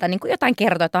mä saatan niin kuin jotain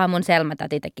kertoa, että mun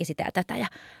Selma-täti teki sitä ja tätä, ja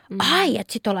ai,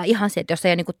 että sit ollaan ihan se, että jos ei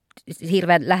ole niin kuin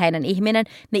hirveän läheinen ihminen,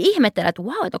 niin ihmettelee, että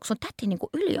vau, että onko sun täti niin kuin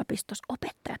yliopistossa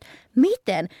opettajat?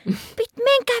 Miten?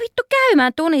 Menkää vittu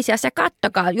käymään Tunisiassa ja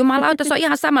kattokaa. Jumalauta, se on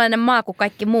ihan samanlainen maa kuin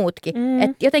kaikki muutkin.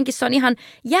 Et jotenkin se on ihan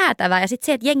jäätävää. Ja sitten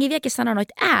se, että jengi vieläkin sanoo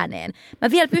noita ääneen.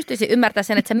 Mä vielä pystyisin ymmärtämään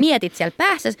sen, että sä mietit siellä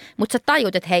päässä, mutta sä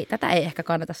tajut, että hei, tätä ei ehkä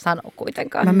kannata sanoa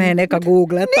kuitenkaan. Mä menen eka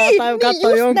googlettaa tai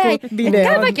katsoa jonkun videon.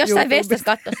 Käy vaikka jossain vessassa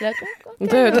katsoa sillä.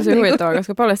 Mutta se on tosi huvittavaa,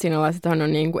 koska palestiinalaisethan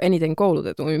on niinku eniten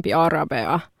koulutetuimpia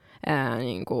arabeja.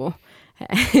 Niinku,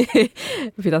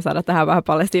 pitää saada tähän vähän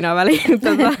Palestiinaa väliin.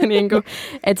 Niinku,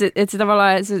 että se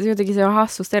tavallaan, jotenkin se on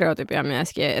hassu stereotypia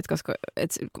myöskin, koska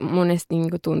monesti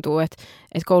niinku tuntuu, että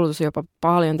koulutus on jopa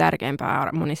paljon tärkeämpää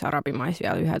monissa arabimaissa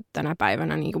vielä yhä tänä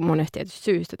päivänä, niinku monesta tietysti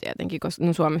syystä tietenkin, koska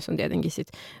no Suomessa on tietenkin sit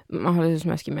mahdollisuus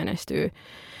myöskin menestyä,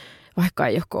 vaikka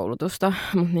ei ole koulutusta,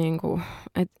 mutta niinku,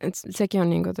 sekin on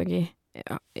niinku jotenkin,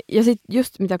 ja sitten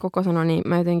just mitä Koko sanoi, niin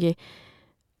mä jotenkin,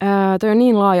 toi on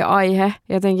niin laaja aihe,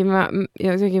 jotenkin mä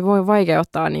voin vaikea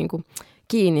ottaa niinku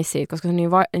kiinni siitä, koska se on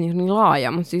niin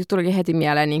laaja, mutta siis tulikin heti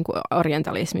mieleen niinku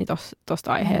orientalismi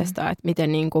tosta aiheesta, että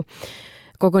miten niinku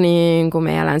koko niinku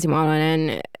meidän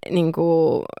länsimaalainen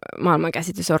niinku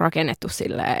maailmankäsitys on rakennettu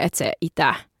silleen, että se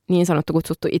itä, niin sanottu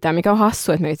kutsuttu itä, mikä on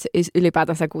hassu, että me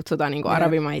ylipäätänsä kutsutaan niinku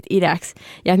arabimait idäksi.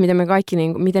 Ja että miten me kaikki,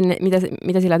 niinku,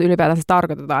 mitä sillä ylipäätänsä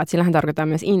tarkoitetaan, että sillähän tarkoitetaan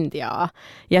myös Intiaa.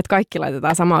 Ja että kaikki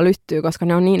laitetaan samaa lyttyä, koska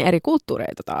ne on niin eri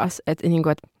kulttuureita taas. Että niinku,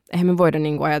 eihän me voida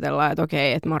niinku ajatella, että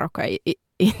okei, että Marokko ja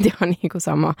Intia on niinku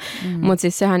sama. Mutta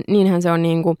siis niinhän se on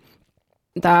niinku,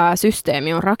 tämä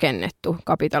systeemi on rakennettu,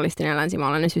 kapitalistinen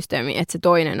länsimaalainen systeemi, että se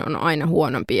toinen on aina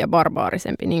huonompi ja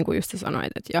barbaarisempi, niin kuin just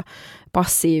sanoit, ja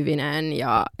passiivinen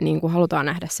ja niin kuin halutaan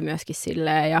nähdä se myöskin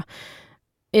silleen.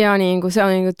 Ja niin kuin se on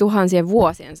niin kuin tuhansien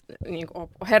vuosien, niin kuin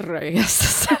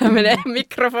herroijassa menee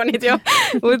mikrofonit jo,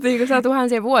 mutta niin kuin se on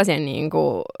tuhansien vuosien niin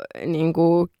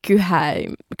kuin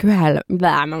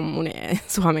kyhälväämä mun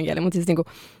suomen kieli, mutta siis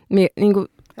niin kuin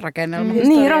rakennelma.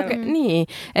 Niin,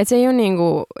 että se ei ole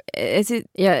niinku,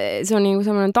 ja se on niinku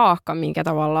semmoinen taakka,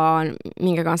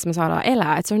 minkä kanssa me saadaan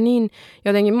elää. Että se on niin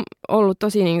jotenkin ollut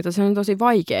tosi, niinku, se on tosi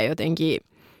vaikea jotenkin,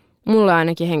 mulle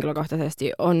ainakin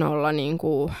henkilökohtaisesti on olla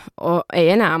niinku, ei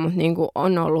enää, mutta niinku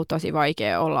on ollut tosi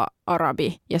vaikea olla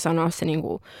arabi ja sanoa se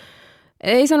niinku,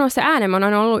 ei sanoa se ääneen, mä oon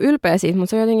aina ollut ylpeä siitä, mutta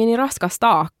se on jotenkin niin raskas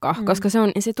taakka, koska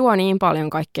se tuo niin paljon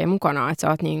kaikkea mukana, että sä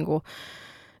oot niinku,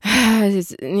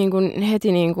 siis niin kuin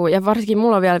heti niin kuin, ja varsinkin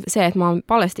mulla on vielä se, että mä oon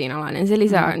palestiinalainen, se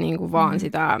lisää niin kuin vaan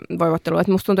sitä voivottelua,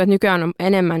 että musta tuntuu, että nykyään on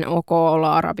enemmän ok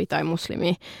olla arabi tai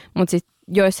muslimi, mutta sitten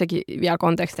joissakin vielä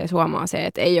konteksteissa huomaa se,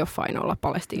 että ei ole fine olla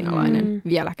palestiinalainen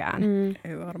vieläkään.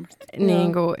 Ei varmasti.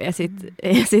 Niin kuin, ja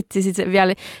sitten se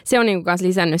vielä, se on niin kuin kans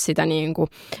lisännyt sitä niin kuin,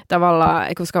 tavallaan,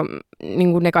 koska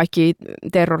niin kuin ne kaikki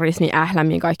terrorismi,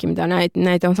 ählämi, kaikki mitä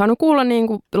näitä on saanut kuulla niin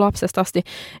kuin lapsesta asti,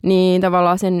 niin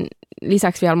tavallaan sen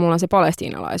lisäksi vielä mulla on se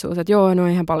palestiinalaisuus, että joo, no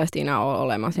eihän Palestiinaa ole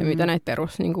olemassa ja mitä näitä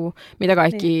perus, niin kuin, mitä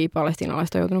kaikki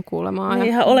palestiinalaiset on joutunut kuulemaan. Niin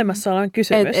ihan olemassaolon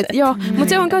kysymys. Joo, mutta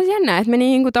se on myös jännä, että me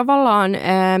niin kuin tavallaan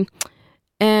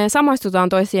samaistutaan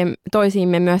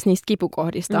toisiimme myös niistä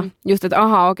kipukohdista. Just, että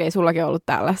okei, sullakin on ollut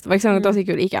tällaista. Vaikka se on tosi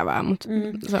kyllä ikävää, mutta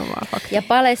se on vaan fakta. Ja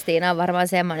Palestiina on varmaan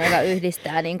semmoinen, joka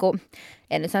yhdistää, niin kuin,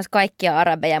 en nyt sanoisi kaikkia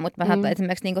arabeja, mutta mä sanon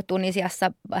esimerkiksi niin kuin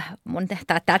Tunisiassa mun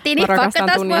tätini. Mä rakastan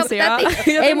Tunisiaa.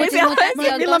 Ei, mutta siis mun täti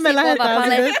on tosi kova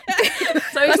Palestiina.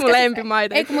 Se on yksi mun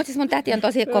lempimaita. Ei, mutta siis mun täti on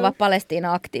tosi kova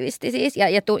Palestiina-aktivisti siis.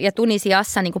 Ja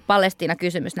Tunisiassa niin kuin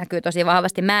Palestiina-kysymys näkyy tosi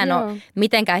vahvasti. Mä en ole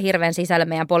mitenkään hirveän sisällä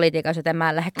meidän politiikassa, joten mä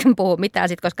en lähdekään puhua mitään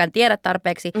sit, koska en tiedä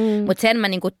tarpeeksi. Mutta sen mä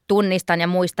niin kuin tunnistan ja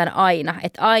muistan aina,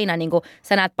 että aina niin kuin,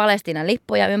 sä näet Palestiinan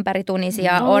lippuja ympäri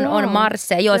Tunisiaa, on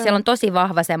marsseja. Joo, siellä on tosi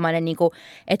vahva semmoinen, niin kuin,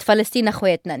 että Palestiina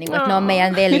huetna, niin kuin, että ne on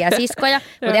meidän veliä ja siskoja.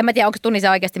 Mutta en mä tiedä, onko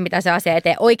Tunisia oikeasti mitä se asia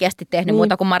eteen oikeasti tehnyt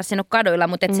muuta kuin marssinut kaduilla.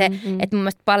 Mutta että mun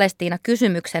mielestä Palestiina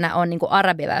kysymyksenä on niin kuin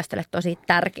arabiväestölle tosi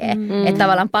tärkeä. Että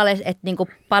tavallaan niin kuin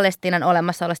Palestiinan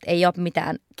olemassaolosta ei ole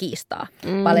mitään kiistaa.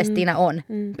 Palestiina on,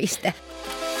 piste.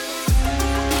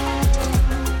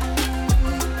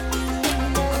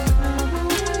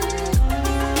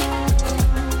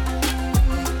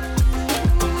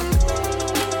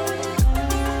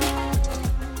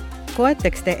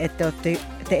 Koetteko te, että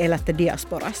te elätte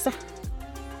diasporassa?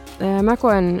 Mä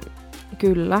koen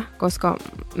kyllä, koska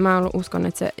mä uskon,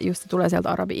 että se just tulee sieltä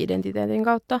arabi-identiteetin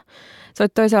kautta. Se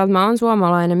toisaalta mä oon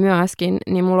suomalainen myöskin,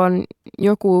 niin mulla on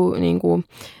joku niinku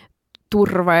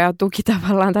turva ja tuki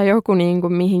tavallaan tai joku niinku,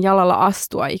 mihin jalalla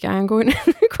astua ikään kuin.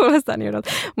 Kuulostaa niin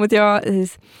odolta. Mutta joo,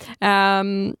 siis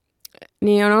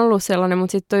niin on ollut sellainen,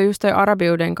 mutta sitten just toi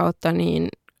arabiuden kautta, niin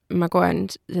mä koen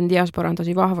sen diasporan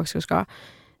tosi vahvaksi, koska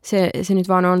se nyt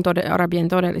vaan on arabien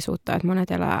todellisuutta, että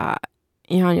monet elää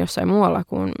ihan jossain muualla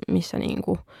kuin missä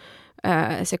niinku,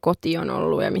 se koti on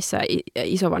ollut ja missä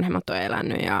isovanhemmat on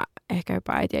elänyt ja ehkä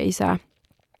jopa äiti ja isä.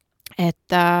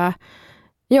 Että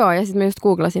joo, ja sitten mä just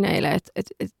googlasin eilen,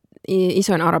 että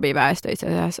isoin arabiväestö itse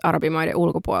asiassa arabimaiden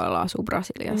ulkopuolella asuu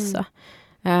Brasiliassa.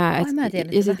 Ja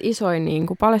sitten isoin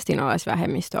niinku,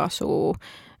 palestiinalaisvähemmistö asuu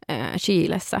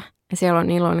Chilessä. Ja siellä on,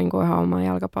 niillä on niinku ihan oma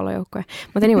jalkapallojoukkoja.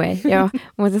 Mutta anyway, joo.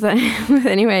 Mutta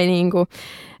anyway, niinku,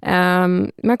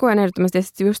 mä koen ehdottomasti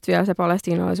just vielä se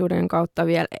palestiinalaisuuden kautta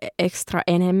vielä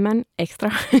enemmän.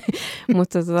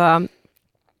 Mutta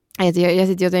ja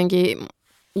sitten jotenkin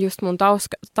just mun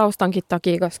taustankin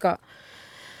takia, koska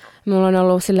mulla on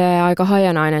ollut silleen aika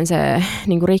hajanainen se,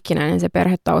 niinku rikkinäinen se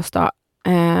perhetausta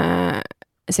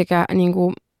sekä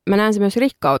niinku mä näen se myös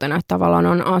rikkautena, että tavallaan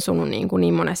on asunut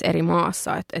niin monessa eri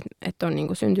maassa, että on niin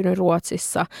kuin syntynyt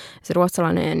Ruotsissa. Se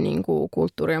ruotsalainen niin kuin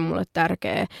kulttuuri on mulle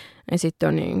tärkeä. Ja sitten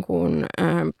on niin kuin,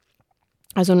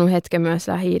 asunut hetken myös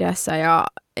Lähi-idässä ja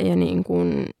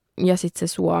sitten se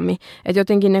Suomi. Että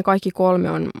jotenkin ne kaikki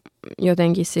kolme on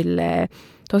jotenkin silleen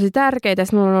tosi tärkeitä.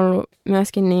 Sitten mulla on ollut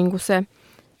myöskin niin kuin se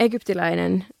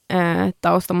egyptiläinen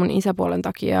tausta mun isäpuolen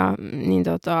takia, niin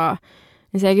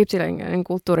se egyptiläinen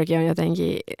kulttuurikin on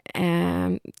jotenkin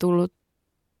tullut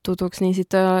tutuksi, niin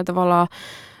sitten tavallaan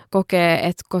kokee,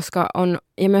 että koska on,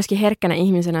 ja myöskin herkkänä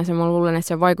ihmisenä se mä luulen, että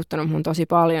se on vaikuttanut mun tosi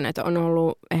paljon, että on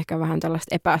ollut ehkä vähän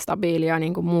tällaista epästabiilia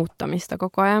niin kuin muuttamista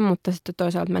koko ajan, mutta sitten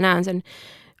toisaalta mä näen sen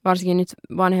varsinkin nyt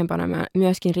vanhempana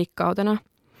myöskin rikkautena.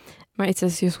 Mä itse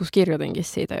asiassa joskus kirjoitinkin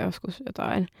siitä joskus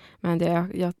jotain. Mä en tiedä,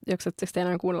 jaksatteko te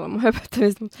enää kuunnella mun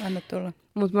höpöttämistä,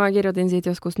 mutta mä kirjoitin siitä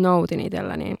joskus notin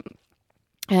itselläni.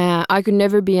 I could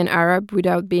never be an Arab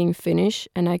without being Finnish,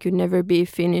 and I could never be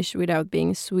Finnish without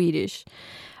being Swedish.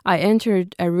 I entered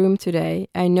a room today.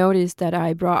 I noticed that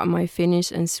I brought my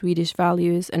Finnish and Swedish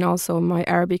values and also my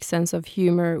Arabic sense of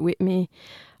humor with me.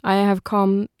 I have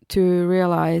come to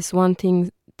realize one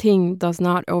thing does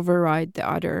not override the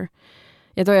other.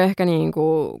 Ja toi ehkä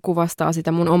niinku kuvastaa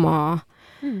sitä mun omaa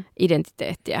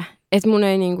identiteettiä. Että mun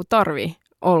ei niinku tarvi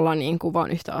olla niinku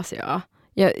vaan yhtä asiaa.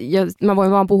 Ja mä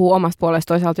voin vaan puhua omasta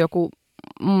puolesta. Toisaalta joku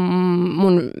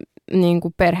mun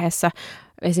niinku perheessä,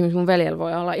 esimerkiksi mun veljellä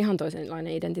voi olla ihan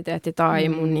toisenlainen identiteetti tai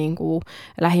mun niinku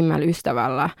lähimmällä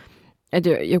ystävällä. Että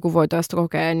joku voi toista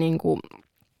kokea niinku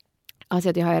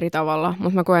asiat ihan eri tavalla.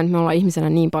 Mutta mä koen, että me ollaan ihmisenä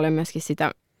niin paljon myöskin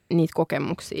niitä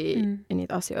kokemuksia ja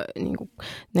niitä asioita, niinku,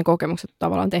 ne kokemukset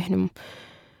tavallaan tehnyt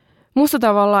musta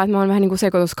tavallaan, että mä oon vähän niinku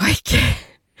sekoitus kaikkea.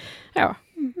 Joo.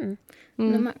 Mm-hmm.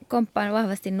 No mä komppaan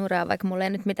vahvasti Nuraa, vaikka mulla ei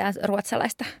nyt mitään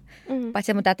ruotsalaista,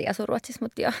 paitsi mun täti asuu Ruotsissa,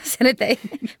 mutta joo, se nyt ei,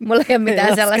 mulla ei ole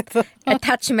mitään sellaista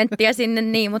attachmenttia sinne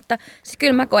niin, mutta siis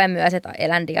kyllä mä koen myös, että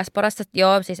elän diasporassa.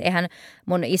 Joo, siis eihän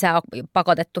mun isä ole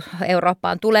pakotettu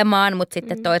Eurooppaan tulemaan, mutta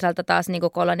sitten toisaalta taas niin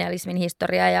kuin kolonialismin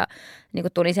historia ja niin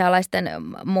kuin tunisialaisten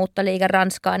muuttoliike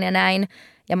Ranskaan ja näin.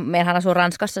 Ja meillähän asuu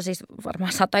Ranskassa siis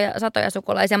varmaan satoja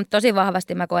sukulaisia, mutta tosi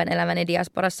vahvasti mä koen elämäni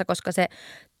diasporassa, koska se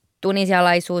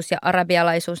tunisialaisuus ja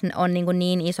arabialaisuus on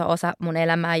niin iso osa mun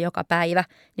elämää joka päivä,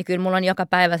 niin kyllä mulla on joka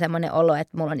päivä semmoinen olo,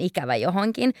 että mulla on ikävä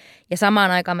johonkin. Ja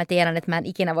samaan aikaan mä tiedän, että mä en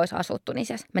ikinä voisi asua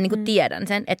Tunisiassa. Mä tiedän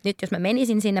sen, että nyt jos mä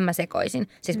menisin sinne, mä sekoisin.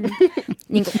 Siis,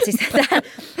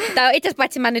 tää on itse asiassa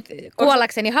paitsi mä nyt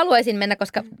kuollakseni haluaisin mennä,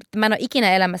 koska mä en ole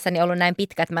ikinä elämässäni ollut näin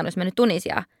pitkä, että mä en olisi mennyt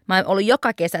Tunisiaan. Mä oon ollut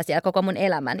joka kesä siellä koko mun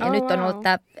elämän. Ja nyt on ollut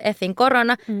tää effin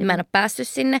korona, niin mä en ole päässyt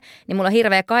sinne. Niin mulla on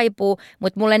hirveä kaipuu,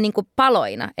 mutta mulle niinku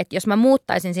paloina, että jos mä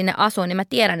muuttaisin sinne asuun, niin mä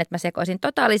tiedän, että mä sekoisin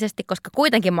totaalisesti, koska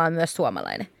kuitenkin mä oon myös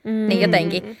suomalainen. Niin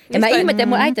jotenkin. Ja mä ihmettelen,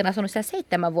 mun äiti on asunut siellä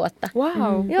 7 vuotta.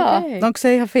 Wow. Joo. Okay. Onko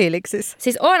se ihan fiiliksissä?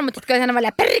 Siis on, mutta kyllä aina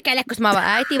välillä perkele, koska mä oon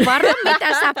äiti, varo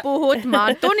mitä sä puhut. Mä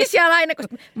oon tunisialainen,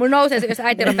 koska mun nousee, jos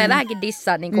äiti rupeaa vähänkin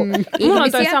dissaa niin kuin ihmisiä. Mulla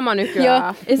on toi sama nykyään.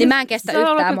 Joo, niin mä en kestä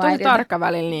yhtään mun äidiltä. Tarkka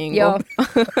välillä niin kuin. Joo.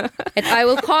 Että I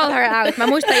will call her out. Mä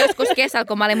muistan joskus kesällä,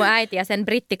 kun mä olin mun äiti ja sen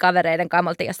brittikavereiden kanssa, me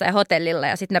oltiin jossain hotellilla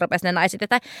ja sitten ne rupesi ne naiset,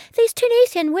 että these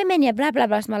Tunisian women ja bla bla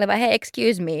bla. Mä olin vaan, hey,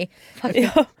 excuse me.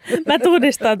 Joo, mä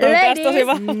tunnistan tuon kanssa tosi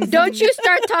vahvasti. Don't you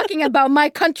start talking about my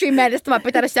countrymen. Sitten mä oon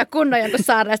pitänyt siellä kunnon jonkun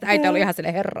saarella. Sitten äiti oli ihan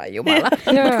silleen, herran jumala.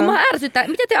 Mutta kun mä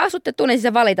ärsytän, miten te asutte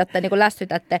Tunisiassa, valitatte, niin kuin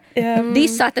lässytätte,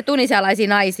 dissaatte tunisialaisia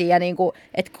naisia ja niin kuin,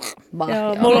 että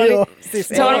mulla oli...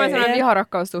 Se on varmaan sellainen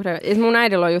viharakkaussuhde. Mun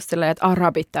äidillä on just silleen, että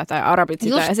arabit tai arabit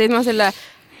sitä. Ja sit mä oon silleen,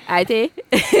 äiti.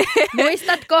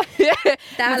 Muistatko?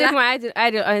 Täällä. Sitten mun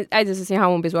äiti on siis ihan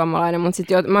umpisuomalainen, mutta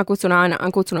sitten mä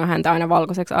kutsunut häntä aina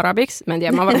valkoiseksi arabiksi. Mä en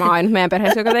tiedä, mä oon varmaan ainut meidän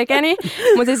perheessä, joka tekee niin.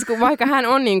 Mutta siis vaikka hän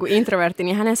on niinku introvertti,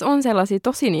 niin hänessä on sellaisia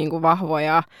tosi niinku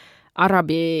vahvoja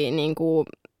arabi niinku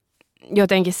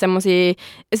jotenkin semmosia,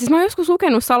 siis mä oon joskus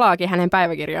lukenut salaakin hänen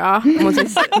päiväkirjaa. Mutta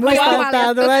siis muistan, että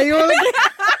tää tulee julki.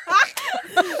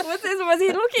 Mutta siis mä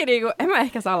siinä lukin niinku, en mä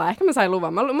ehkä salaa, ehkä mä sain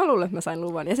luvan. Mä luulen, että mä sain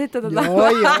luvan. Ja sitten Joo.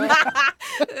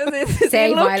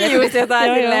 siinä luki just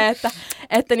jotain silleen,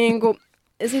 että niinku,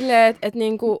 silleen, että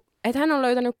niinku, että hän on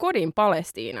löytänyt kodin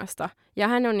Palestiinasta. Ja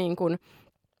hän on niinku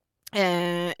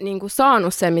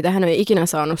saanut sen, mitä hän ei ikinä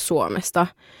saanut Suomesta.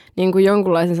 Niinku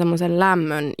jonkunlaisen semmoisen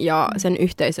lämmön ja sen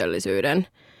yhteisöllisyyden.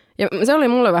 Ja se oli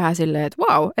mulle vähän silleen, että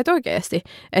vau, että oikeasti.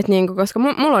 Että niinku, koska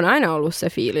mulla on aina ollut se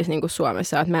fiilis niinku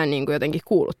Suomessa, että mä en niinku jotenkin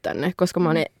kuulu tänne, koska mä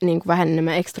oon niinku vähän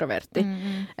enemmän ekstrovertti.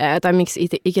 Tai miksi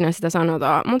ikinä sitä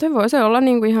sanotaan. Mutta voi se olla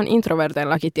niinku ihan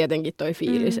introverteillakin tietenkin toi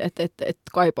fiilis, että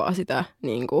kaipaa sitä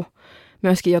niinku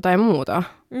myöskin jotain muuta.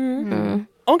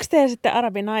 Onko teillä sitten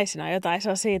arabinaisina jotain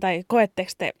sellaisia, tai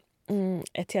koetteko te,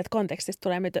 että sieltä kontekstista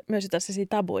tulee myös jotain sellaisia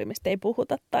tabuja, mistä ei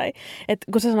puhuta? Tai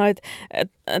että kun sä sanoit,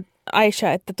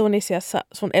 Aisha, että Tunisiassa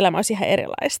sun elämä olisi ihan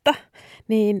erilaista,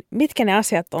 niin mitkä ne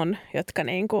asiat on, jotka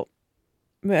niinku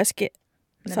myöskin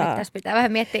saa... No tässä pitää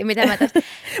vähän miettiä, mitä mä tästä...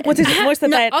 Mutta siis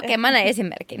muistetaan... Okei, mä näin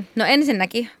esimerkin. No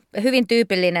ensinnäkin, hyvin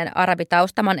tyypillinen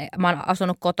arabitausta. Mä oon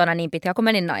asunut kotona niin pitkään, kun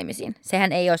menin naimisiin.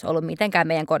 Sehän ei olisi ollut mitenkään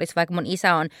meidän kodissa, vaikka mun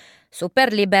isä on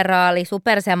superliberaali,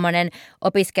 super semmoinen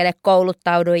opiskele,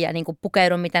 kouluttaudu ja niin kuin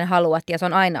pukeudu miten haluat. Ja se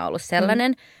on aina ollut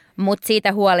sellainen. Mutta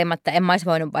siitä huolimatta en mä olisi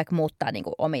voinut vaikka muuttaa niin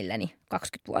kuin omilleni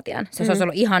 20-vuotiaan. Se olisi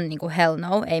ollut ihan niin kuin hell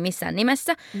no, ei missään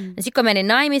nimessä. Ja sitten kun menin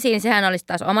naimisiin, niin sehän olisi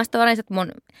taas omasta torinsa.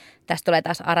 Tästä tulee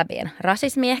taas arabien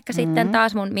rasismi ehkä sitten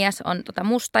taas. Mun mies on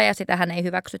musta ja sitä hän ei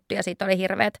hyväksytty ja siitä oli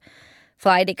hirveät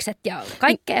flaidikset ja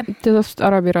kaikkea. Tuosta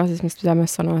arabirasismista pitää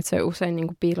myös sanoa, että se usein niin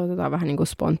kuin piilotetaan vähän niin kuin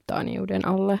spontaaniuden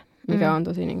alle, mikä on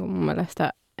tosi niin kuin mun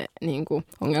mielestä niin kuin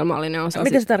ongelmallinen osa.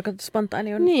 Mitä se tarkoittaa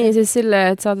spontaaniuden? Niin, siis silleen,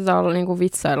 että saatetaan olla niin kuin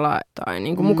vitsailla tai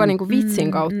niin kuin muka niin kuin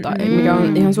vitsin kautta, mikä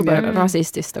on ihan super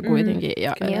rasistista kuitenkin.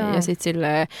 Ja sitten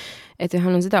silleen, että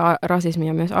hän on sitä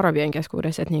rasismia myös arabien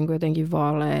keskuudessa, että niin kuin jotenkin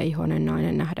vaalea ihoinen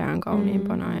nainen nähdään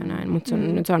kauniimpana ja näin. Mutta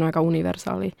se on aika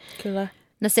universaali. Kyllä.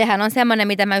 No sehän on semmoinen,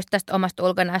 mitä mä just tästä omasta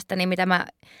ulkonäöstäni, mitä mä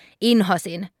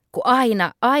inhosin. Kun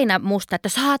aina musta, että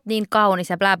sä oot niin kaunis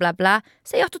ja bla bla bla.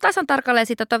 Se johtuu tasan tarkalleen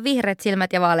siitä, että on vihreät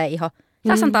silmät ja vaalea iho.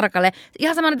 Tasan tarkalleen.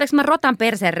 Ihan samoin, että mä rotan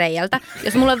perseen reiältä.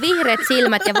 Jos mulla on vihreät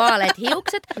silmät ja vaaleat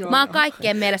hiukset, mä oon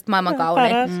kaikkien mielestä maailman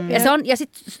kaunein. Ja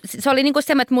se oli niinku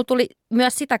semmoinen, että mulla tuli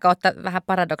myös sitä kautta vähän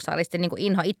paradoksaalisesti niinku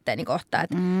inho itteeni kohtaan.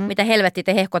 Että mitä helvettiä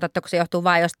te hehkotatte, kun se johtuu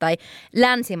vaan jostain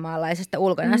länsimaalaisesta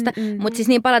ulkonäöstä. Mutta siis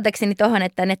niin palatakseni tuohon,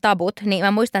 että ne tabut, niin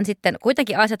mä muistan sitten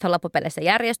kuitenkin asiathan loppupeleissä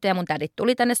järjestöjä. Ja mun tädit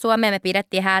tuli tänne Suomeen, me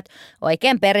pidettiin häät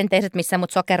oikein perinteiset, missä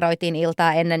mut sokeroitiin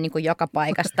iltaa ennen niinku joka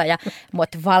paikasta. Ja mut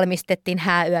valmistettiin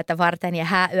hääyötä varten ja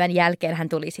hääyön jälkeen hän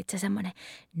tuli sitten se semmoinen,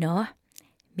 no,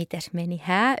 mites meni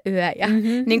hääyö? Ja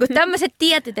niinku tämmöiset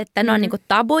tietyt, että ne on niinku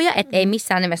tabuja, että ei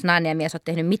missään nimessä nainen ja mies ole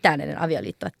tehnyt mitään ennen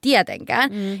avioliittoa tietenkään.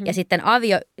 Ja sitten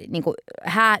niinku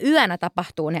hääyönä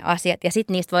tapahtuu ne asiat ja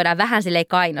sitten niistä voidaan vähän silleen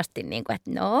kainosti, niinku,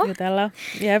 että no. Jutellaan,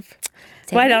 jep.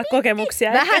 Vaihdella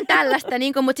kokemuksia. Vähän tällaista,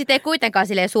 niinku, mutta sitten ei kuitenkaan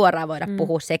silleen suoraan voida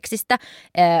puhua seksistä,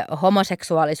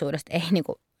 homoseksuaalisuudesta, ei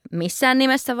niinku missään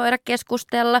nimessä voida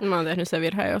keskustella. Mä oon tehnyt sen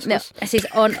virheen joskus. No, siis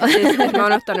on. Siis mä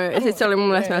oon ottanut, ja sit se oli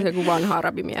mulle myös joku vanha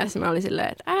arabimies. Mä olin silleen,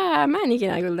 että mä en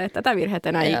ikinä kyllä tee tätä virhettä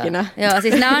enää ikinä. Joo,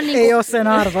 siis nää on niinku... Ei oo sen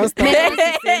arvosta.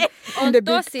 On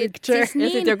tosi, siis niin ja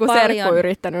sit joku paljon. serkku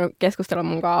yrittänyt keskustella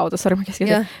mun kanssa autossa. Sori, mä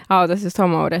keskityin autossa just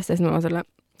homoudesta. Ja sit mä oon silleen,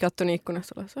 katson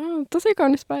ikkunasta, että on tosi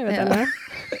kaunis päivä tänään.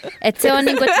 Et se on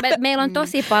niinku, meillä on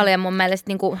tosi paljon mun mielestä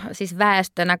niinku, siis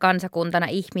väestönä, kansakuntana,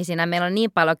 ihmisinä, meillä on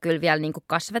niin paljon kyllä vielä niinku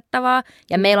kasvettavaa.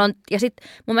 Ja meillä on, ja sit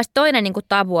mun mielestä toinen niinku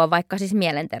tabu on vaikka siis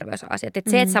mielenterveysasiat. Et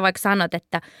se, että sä vaikka sanot,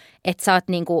 että sä oot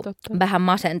niinku vähän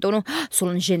masentunut,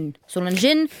 sulla on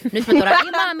jinn, nyt me tuodaan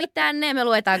imaamit tänne, me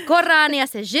luetaan Korania,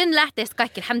 se jinn lähtee, sitten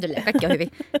kaikki, alhamdulillah, kaikki on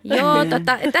hyvin. Joo,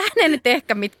 tähän ei nyt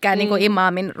ehkä mitkään niinku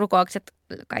imaamin rukoukset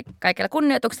kaikella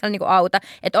kunnioituksella niin kuin auta.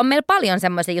 Että on meillä paljon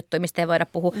semmoisia juttuja, mistä ei voida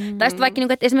puhua. Tai sitten vaikka niin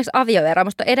kuin, että esimerkiksi avioero.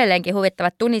 Musta on edelleenkin huvittava,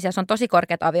 että Tunisiassa on tosi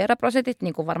korkeat avioeroprosentit,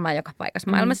 niin kuin varmaan joka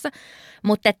paikassa maailmassa.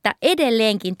 Mutta että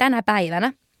edelleenkin tänä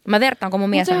päivänä, mä vertaan, kun mun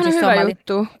mies on siis hyvä somali.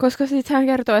 juttu, koska sitten hän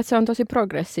kertoo, että se on tosi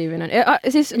progressiivinen.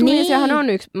 Siis Tunisiahan on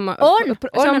yksi,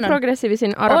 se on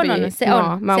progressiivisin arabi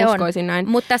maa, mä uskoisin näin.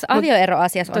 Mutta tässä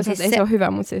avioeroasiassa on siis ei se ole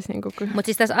hyvä, mutta siis niinku kyllä. Mutta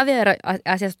siis tässä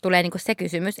avioeroasiassa tulee niinku se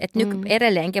kysymys, että nyt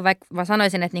edelleenkin, vaikka mä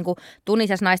sanoisin, että niinku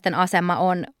Tunisiassa naisten asema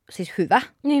on siis hyvä,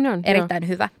 niin on, erittäin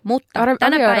hyvä, mutta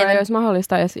tänä päivänä ei olisi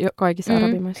mahdollista edes kaikissa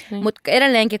arabimaissa. Niin. Mutta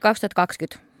edelleenkin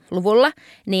 2020-luvulla,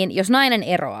 niin jos nainen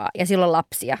eroaa ja sillä on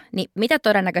lapsia, niin mitä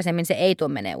todennäköisemmin se ei tule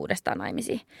menee uudestaan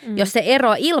naimisiin. Jos se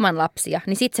eroaa ilman lapsia,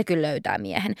 niin sitten se kyllä löytää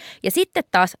miehen. Ja sitten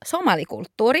taas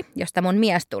somalikulttuuri, josta mun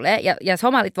mies tulee, ja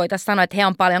somalit voitaisiin sanoa, että he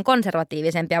on paljon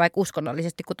konservatiivisempia vaikka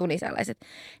uskonnollisesti kuin tunisialaiset,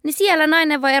 niin siellä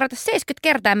nainen voi erota 70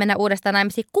 kertaa mennä uudestaan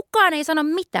naimisiin. Kukaan ei sano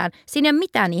mitään. Siinä ei ole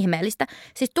mitään ihmeellistä.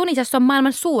 Siis Tunisiassa on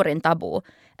maailman suurin tabu.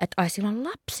 Että sillä on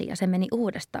lapsi ja se meni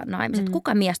uudestaan naimiset.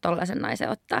 Kuka mies tollaisen naisen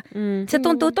ottaa? Se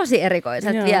tuntuu tosi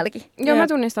erikoiselta vieläkin. Joo, mä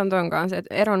tunnistan ton kanssa,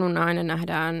 että eronnut nainen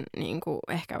nähdään niinku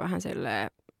ehkä vähän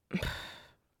silleen,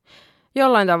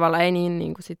 jollain tavalla ei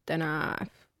niin sitten enää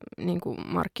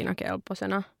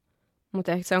markkinakelpoisena.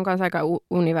 Mutta ehkä se on myös aika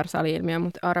universaali ilmiö,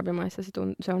 mutta arabimaissa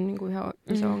se on niinku ihan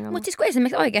iso ongelma. Mutta siis kun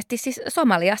esimerkiksi oikeasti siis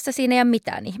Somaliassa siinä ei ole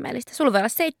mitään ihmeellistä. Sulla voi olla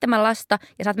 7 lasta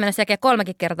ja sä oot mennä jälkeen 3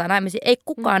 kertaa naimisiin. Ei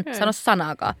kukaan sano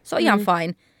sanaakaan. Se on ihan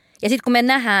fine. Ja sitten kun me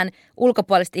nähdään,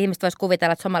 ulkopuoliset ihmiset vois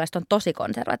kuvitella, että somalaiset on tosi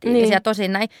konservatiivisia ja tosi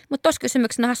näin. Mutta tuossa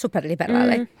kysymyksessä on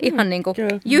superliberaaleja. Ihan niin kuin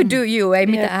you do you, ei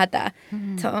mitään hätää.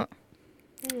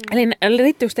 Eli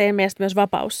liittyykö teidän mielestä myös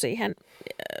vapaus siihen?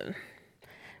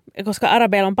 Koska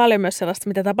arabeilla on paljon myös sellaista,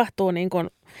 mitä tapahtuu niin kuin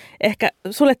ehkä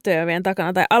suljettujen ovien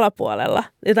takana tai alapuolella,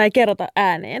 jota ei kerrota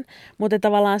ääneen. Mutta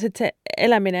tavallaan sitten se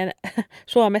eläminen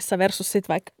Suomessa versus sitten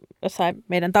vaikka jossain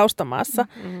meidän taustamaassa,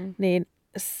 niin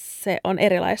se on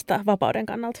erilaista vapauden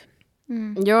kannalta.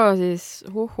 Joo, siis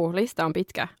lista on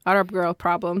pitkä. Arab girl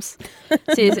problems.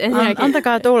 Siis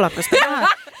antakaa tulla, koska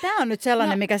tämä on nyt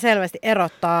sellainen, mikä selvästi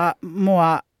erottaa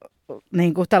mua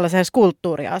niin kuin tällaisessa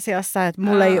kulttuuriasiassa, että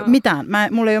mulla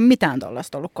ei ole mitään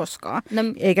tollaista ollut koskaan,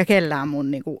 eikä kellään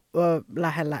mun niin kuin,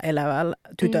 lähellä elävällä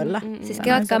tytöllä. Siis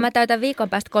kelatkaa, mä täytän viikon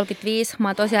päästä 35. Mä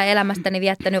oon tosiaan elämästäni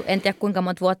viettänyt en tiedä kuinka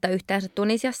monta vuotta yhteensä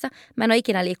Tunisiassa. Mä en ole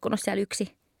ikinä liikkunut siellä yksin.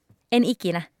 En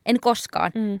ikinä. En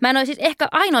koskaan. Mä en ole siis ehkä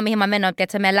ainoa, mihin mä menen,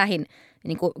 että mä lähin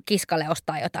niin kuin kiskalle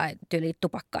ostaa jotain tyyliä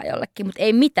tupakkaa jollekin, mutta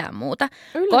ei mitään muuta.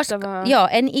 Yllättävää. Joo,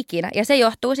 en ikinä. Ja se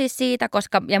johtuu siis siitä,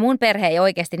 koska, ja mun perhe ei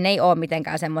oikeasti, ne ei ole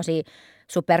mitenkään semmoisia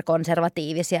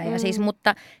superkonservatiivisia. Ja siis,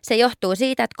 mutta se johtuu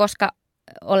siitä, että koska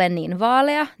olen niin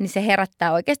vaalea, niin se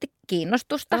herättää oikeasti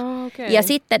kiinnostusta. Ja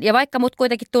sitten, ja vaikka mut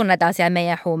kuitenkin tunnetaan siellä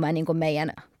meidän niin kuin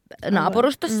meidän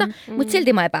naapurustossa, mutta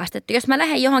silti mä ei päästetty. Jos mä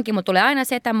lähden johonkin, mun tulee aina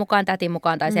setän mukaan, tätin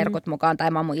mukaan tai serkut mukaan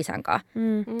tai mä mun isän kanssa.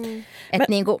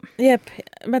 Niinku... Jep,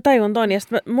 mä tajun ton. Ja sit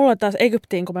mulla taas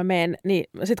Egyptiin, kun mä menen, niin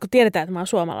sit kun tiedetään, että mä oon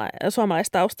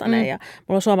suomalaistaustainen ja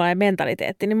mulla on suomalainen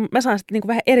mentaliteetti, niin mä saan sitten niinku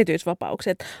vähän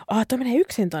erityisvapauksia. Että toi menee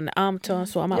yksin tonne, mutta se on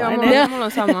suomalainen. Joo, mulla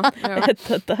on sama.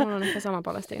 Mulla on ehkä sama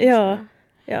palestiinassa.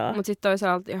 Joo. Mutta sitten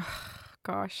toisaalta...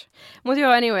 Gosh. Mutta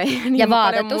joo, anyway. Niin ja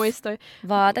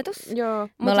vaatetus. Joo.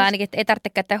 Me ollaan ainakin, että ei tarvitse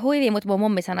käyttää huivia, mutta mun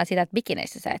mummi sanoi sitä, että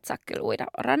bikineissä sä et saa kyllä uida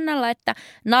rannalla, että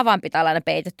navan pitää olla aina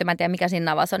peitetty. Mä en tiedä, mikä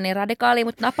siinä navassa on niin radikaali,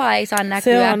 mutta napaa ei saa näkyä.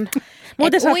 Se on.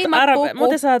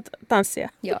 Muuten saat tanssia.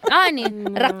 Joo. Ai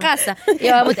niin, rakkaassa.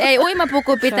 Joo, mutta ei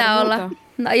uimapuku pitää olla.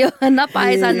 No joo, napa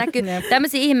ei saa näkyä.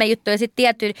 Tämmöisiä ihmejuttuja sitten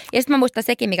tiettyyn. Ja sitten mä muistan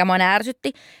sekin, mikä mua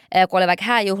ärsytti, kun oli vaikka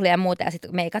hääjuhlia ja muuta. Ja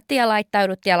sitten meikattiin ja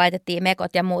laittauduttiin ja laitettiin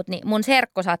mekot ja muut. Niin mun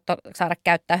serkko saattoi saada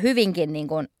käyttää hyvinkin niin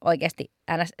kuin oikeasti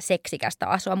seksikästä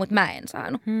asua, mutta mä en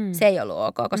saanut. Se ei ollut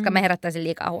ok, koska me herättäisin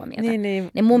liikaa huomiota.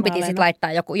 Niin mun piti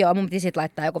sitten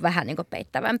laittaa joku vähän niin kuin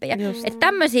peittävämpi. Että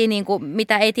tämmöisiä, niin kuin,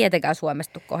 mitä ei tietenkään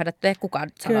Suomesta tule kohdattu. Ei kukaan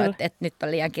sano, että nyt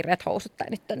on liian kirjat housut tai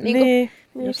nyt on niin kuin...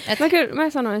 Mä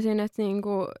sanoisin, että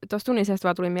niinku, tuossa Tunisiasta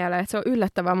vaan tuli mieleen, että se on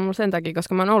yllättävää mulla sen takia,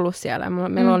 koska mä oon ollut siellä.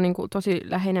 Meillä on niinku tosi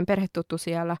läheinen perhetuttu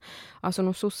siellä,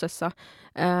 asunut Sussessa,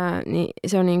 niin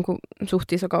se on niinku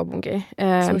suht iso kaupunki.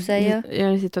 Susse, joo.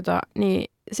 Ja sit,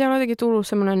 niin siellä on jotenkin tullut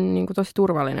semmoinen niinku tosi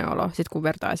turvallinen olo, sit kun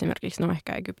vertaa esimerkiksi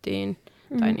ehkä Egyptiin.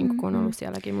 Tai niin kuin kun on ollut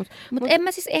sielläkin. Mutta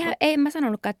en mä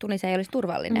sanonutkaan, että Tunisia ei olisi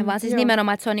turvallinen, vaan siis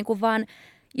nimenomaan, että se on niin kuin vaan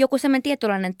joku semmoinen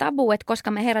tietynlainen tabu, että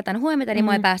koska me herätän huomiota, niin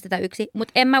mua ei päästetä yksin.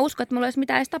 Mutta en mä usko, että mulla olisi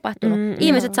mitään edes tapahtunut.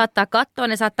 Ihmiset saattaa katsoa,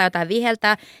 ne saattaa jotain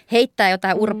viheltää, heittää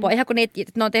jotain urpoa. Ihan kun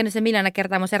ne on tehnyt sen miljoona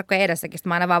kertaa mun serkkojen edessäkin,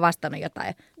 mä oon aina vaan vastannut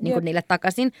jotain niin kuin niille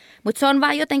takaisin. Mutta se on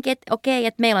vaan jotenkin, että okei,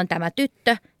 että meillä on tämä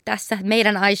tyttö, tässä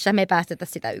meidän Aisha, me ei päästetä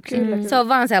sitä yksin. Se on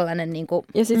vaan sellainen niinku...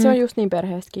 Ja sitten se on just niin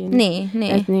perheestä kiinni.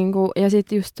 Niin. Et niinku, ja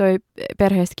sitten just toi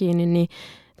perheestä kiinni, niin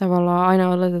tavallaan aina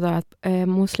oletetaan, että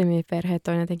muslimiperheet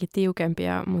on jotenkin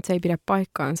tiukempia, mutta se ei pidä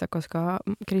paikkaansa, koska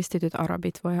kristityt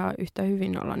arabit voi ihan yhtä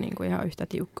hyvin olla niinku ihan yhtä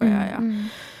tiukkoja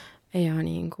ja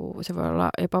niinku, se voi olla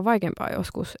jopa vaikeampaa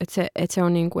joskus. Että se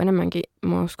on niinku enemmänkin,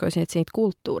 mä uskoisin, että siitä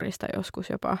kulttuurista joskus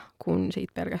jopa kuin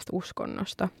siitä pelkästä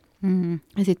uskonnosta.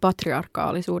 Ja sitten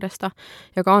patriarkaalisuudesta,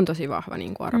 joka on tosi vahva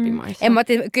niin kuin arabimaissa.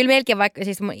 Kyllä melkein vaikka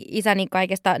siis mun isäni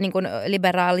kaikesta niin kuin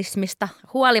liberaalismista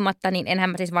huolimatta, niin enhän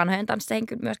mä siis vanhojen tansseihin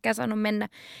kyllä myöskään saanut mennä.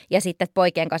 Ja sitten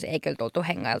poikien kanssa ei kyllä tultu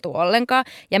hengailtua ollenkaan.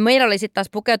 Ja meillä oli sitten taas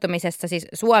pukeutumisessa siis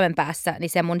Suomen päässä, niin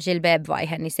se mun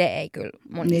Gilbeb-vaihe, niin se ei kyllä,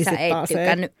 mun niin isä ei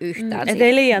tykännyt yhtään. Et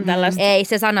ei liian tällaista. Ei,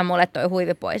 se sanoi mulle, että toi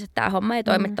huivi pois, että tämä homma ei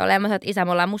toimi tolleen. Mä sanoin, että isä,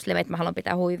 me ollaan muslimeita, mä haluan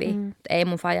pitää huivia. Ei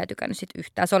mun faija tykännyt sit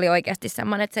yhtään. Se oli oikeasti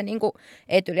semmoinen, että se niinku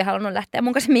ei tyyli halunnut lähteä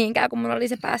mun kanssa mihinkään, kun mulla oli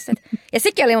se päässä. Ja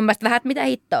sekin oli mun mielestä vähän, että mitä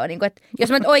hittoa. Niin kuin, että jos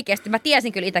mä nyt oikeasti, mä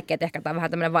tiesin kyllä itsekin, että ehkä tämä on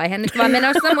vähän tämmöinen vaihe nyt vaan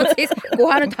menossa, mutta siis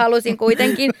kunhan nyt halusin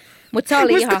kuitenkin. Mutta se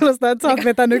oli ihan... Musta että sä oot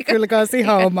vetänyt kyllä kanssa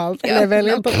ihan omalta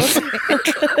leveliltä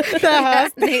tähän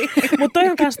asti. Niin. Mutta toi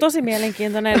on myös tosi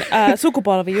mielenkiintoinen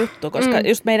sukupolvijuttu, koska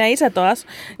just meidän isä taas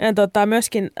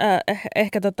myöskin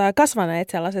ehkä kasvaneet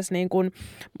sellaisessa niin kuin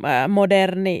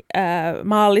moderni,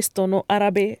 maallistunut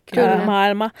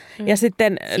arabimaailma. Ja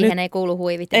sitten siihen ei kuulu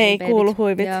huivit. Ei kuulu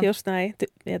huivit, just näin.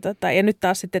 Ja nyt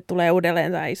taas sitten tulee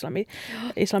uudelleen tämä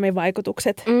islamin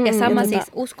vaikutukset. Ja sama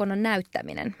siis uskonnon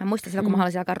näyttäminen. Mä muistan silloin, kun mä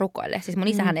haluaisin alkaa rukoilla. Siis mun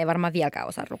isähän ei varmaan vieläkään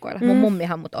osaa rukoilla. Mun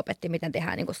mummihan mut opetti, miten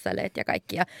tehdään niin saleet ja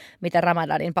kaikki ja miten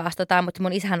Ramadanin paastotaan. Mutta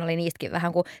mun isähän oli niistäkin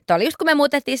vähän kuin... Tämä oli just kun me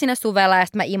muutettiin sinne suvella ja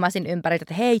sitten mä imasin ympäriltä,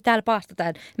 että hei, täällä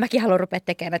paastotaan. Mäkin haluan rupea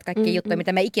tekemään näitä kaikkia juttuja,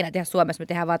 mitä me ikinä tehdä Suomessa, me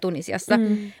tehdään vaan Tunisiassa.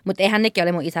 Mutta eihän nekin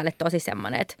oli mun isälle tosi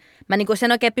semmoinen, että mä niinku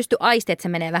sen oikein pysty aistemaan, että se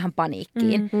menee vähän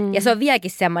paniikkiin. Ja se on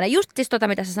vieläkin semmoinen, just siis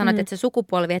mitä sä sanoit, että se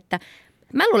sukupolvi, että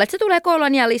mä luulen, että se tulee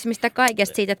kolonialismista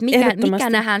kaikesta siitä, että mikä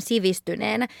nähdään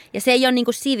sivistyneenä. Ja se ei ole niin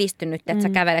kuin sivistynyt, että sä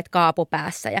kävelet kaapu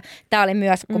päässä. Ja tää oli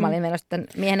myös, kun mä olin menossa tämän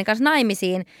miehen kanssa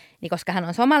naimisiin, niin koska hän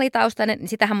on somalitaustainen, niin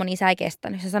sitähän mun isä ei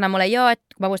kestänyt. Se sanoi mulle, että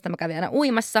kun mä muistan, mä kävin aina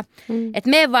uimassa, että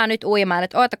mene vaan nyt uimaan,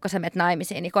 että ootako sä menet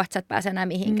naimisiin, niin kohta sä et pääse enää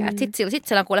mihinkään. Sitten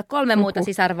siellä on kuule 3 muuta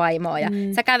sisarvaimoa ja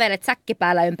sä kävelet säkki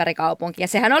päällä ympäri kaupunkia. Ja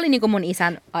sehän oli niin kuin mun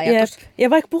isän ajatus. Ja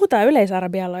vaikka puhutaan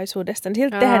yleisarabialaisuudesta, niin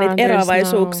silti tehdään niitä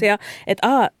eroavaisuuksia, että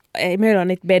ei meillä on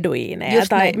niitä beduiineja just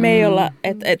tai näin. Me ei olla,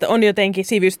 että on jotenkin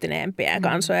sivistyneempiä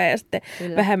kansoja ja sitten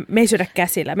vähän me ei syödä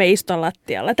käsillä, me istua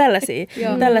lattialla.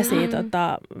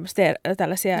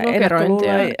 Tällaisia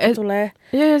ennakkoluuloja tulee.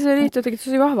 Ja se liittyy jotenkin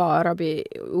tosi vahvaa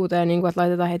arabiuuteen, niin kuin, että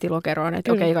laitetaan heti lokeroon,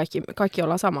 että okei, kaikki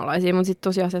ollaan samanlaisia, mutta sitten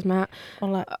tosiasiassa me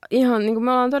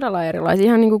ollaan todella erilaisia,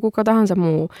 ihan niin kuin kuka tahansa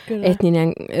muu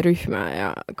etninen ryhmä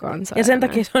ja kansa. Ja sen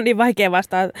takia se on niin vaikea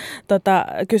vastata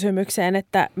kysymykseen,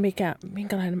 että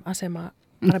minkälainen asema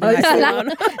arabilaisilla on.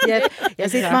 Ja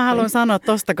sitten mä haluan sanoa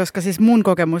tosta, koska siis mun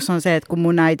kokemus on se, että kun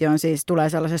mun äiti on siis tulee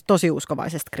sellaisesta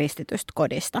tosiuskovaisesta kristitystä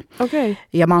kodista. Okay.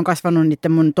 Ja mä oon kasvanut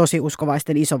niiden mun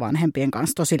tosiuskovaisten isovanhempien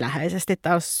kanssa tosi läheisesti.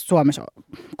 Täällä Suomessa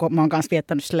mä oon kanssa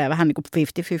viettänyt silleen vähän niin kuin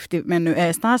 50-50 mennyt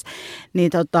ees taas.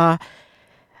 Niin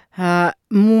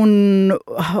mun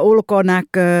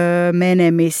ulkonäkö,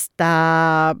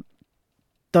 menemistä,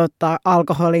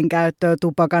 alkoholin käyttöä,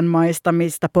 tupakan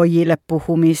maistamista, pojille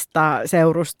puhumista,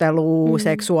 seurustelua,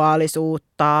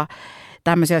 seksuaalisuutta.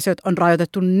 Tämmöisiä asioita on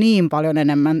rajoitettu niin paljon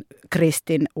enemmän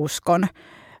kristinuskon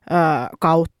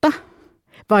kautta.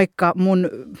 Vaikka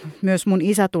myös mun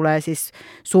isä tulee siis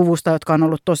suvusta, jotka on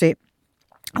ollut tosi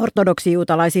ortodoksia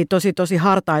juutalaisia, tosi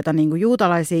hartaita niin kuin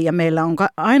juutalaisia, ja meillä on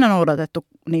aina noudatettu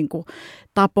niin kuin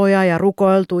tapoja ja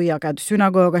rukoiltu ja käyty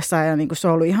synagogassa, ja niin kuin se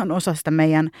on ollut ihan osa sitä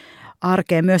meidän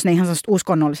arkea, myös ne ihan sellaiset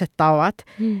uskonnolliset tavat,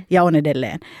 ja on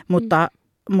edelleen. Mutta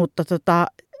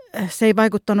se ei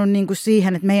vaikuttanut niin kuin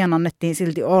siihen, että meidän annettiin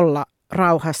silti olla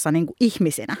rauhassa niin kuin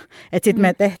ihmisinä. Että sitten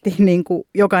me tehtiin, niin kuin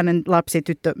jokainen lapsi,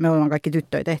 tyttö, me ollaan kaikki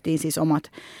tyttöjä, tehtiin siis omat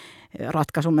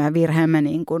ratkaisumme ja virheemme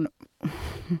niin kuin,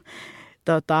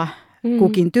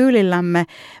 kukin tyylillämme,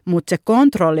 mutta se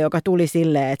kontrolli, joka tuli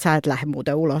silleen, että sä et lähde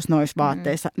muuten ulos noissa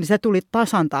vaatteissa, niin se tuli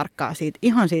tasan tarkkaan siitä,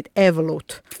 ihan siitä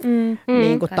evlut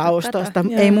niin kuin taustasta.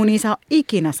 Ei mun isä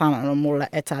ikinä sanonut mulle,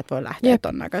 että sä et voi lähteä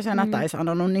ton näköisenä, tai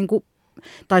sanonut niin kuin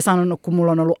tai sanonut, kun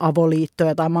mulla on ollut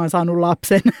avoliittoja tai mä oon saanut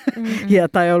lapsen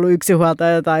tai ollut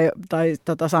yksinhuoltaja tai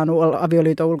saanut olla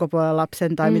avioliiton ulkopuolella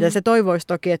lapsen tai mitä se toivoisi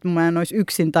toki, että mä en olisi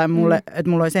yksin tai että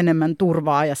mulla olisi enemmän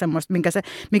turvaa ja semmoista,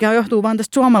 mikä johtuu vaan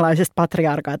tästä suomalaisesta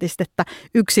patriarkaatista, että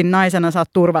yksin naisena sä oot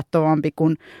turvattomampi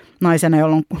kuin naisena,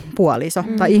 jolla on puoliso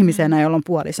tai ihmisenä, jolla on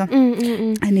puoliso.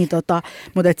 Niin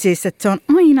mutta siis, että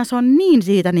se on niin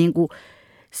siitä niinku,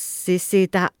 siis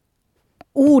siitä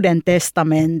Uuden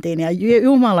testamentin ja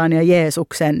Jumalan ja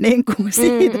Jeesuksen, niin kuin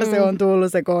siitä se on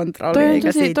tullut se kontrolli,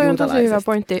 eikä siitä toi on tosi hyvä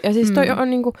pointti. Ja siis toi on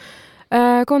niinku,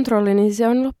 kontrolli, niin se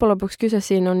on loppujen lopuksi kyse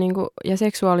siinä on niinku, ja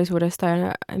seksuaalisuudesta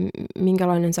ja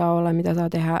minkälainen saa olla, mitä saa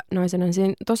tehdä naisena.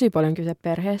 Siinä tosi paljon kyse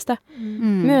perheestä,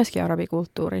 myöskin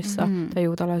arabikulttuurissa tai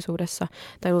juutalaisuudessa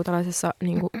tai juutalaisessa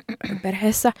niinku,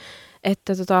 perheessä.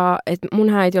 Että et mun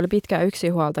äiti oli pitkään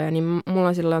yksinhuoltaja, niin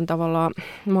mulla silloin tavallaan,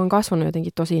 mä oon kasvanut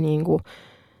jotenkin tosi niinku,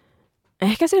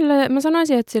 ehkä sillä, mä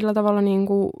sanoisin, että sillä tavalla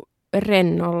niinku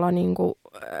rennolla, niinku,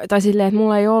 tai silleen, että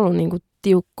mulla ei ollut niinku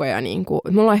tiukkoja, niinku,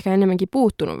 mulla on ehkä enemmänkin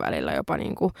puuttunut välillä jopa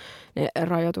niinku ne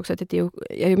rajoitukset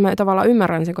ja mä tavallaan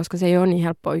ymmärrän sen, koska se ei ole niin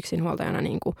helppoa yksinhuoltajana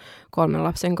niinku 3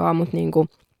 lapsen kanssa, mutta niinku,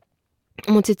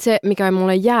 sitten se, mikä ei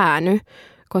mulle jäänyt,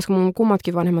 koska mun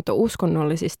kummatkin vanhemmat on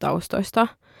uskonnollisista taustoista,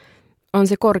 on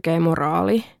se korkea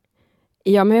moraali.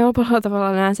 Ja me jopa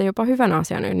tavallaan näen sen jopa hyvänä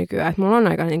asiana nykyään, että mulla on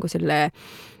aika niin kuin silleen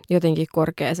jotenkin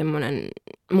korkea semmoinen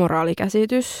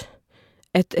moraalikäsitys,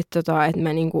 että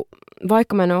mä niin kuin,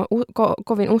 vaikka mä en ole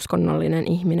kovin uskonnollinen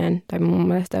ihminen, tai mun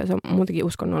mielestä se on muutenkin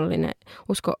uskonnollinen,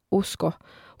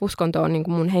 uskonto on niin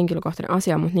kuin mun henkilökohtainen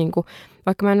asia, mutta niin kuin,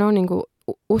 vaikka mä en ole niin kuin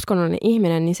uskonnollinen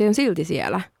ihminen, niin se on silti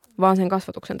siellä, vaan sen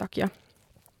kasvatuksen takia.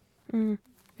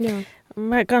 Joo.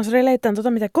 Mä kans releittään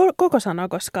mitä Koko sanoo,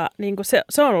 koska niin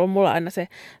se on ollut mulla aina se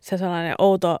sellainen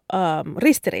outo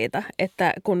ristiriita,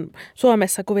 että kun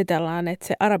Suomessa kuvitellaan, että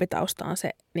se arabitausta on se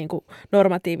niin kuin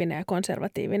normatiivinen ja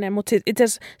konservatiivinen, mutta itse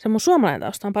asiassa se mun suomalainen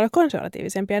tausta on paljon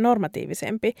konservatiivisempi ja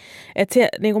normatiivisempi. Että se,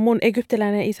 niin kuin mun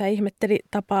egyptiläinen isä ihmetteli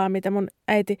tapaa, mitä mun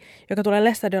äiti, joka tulee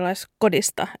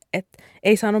lestadiolaiskodista, että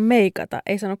ei saanut meikata,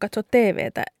 ei saanut katsoa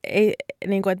TVtä, ei,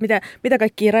 niin kuin, että mitä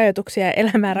kaikkia rajoituksia ja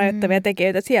elämää rajoittavia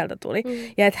tekijöitä sieltä tuli.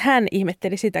 Ja että hän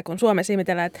ihmetteli sitä, kun Suomessa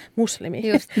ihmetellään, että muslimi.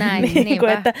 Just näin, niin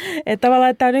kuin, että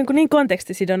tavallaan tämä on niin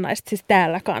kontekstisidonnaista siis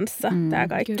täällä kanssa, tämä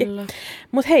kaikki.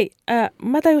 Mutta hei,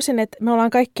 mä tajusin, että me ollaan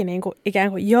kaikki niin kuin, ikään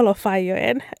kuin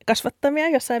jolofaijojen kasvattamia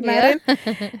jossain määrin.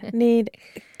 Niin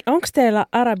onko teillä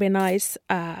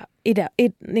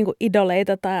niin kuin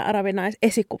idoleita tai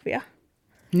arabinaisesikuvia?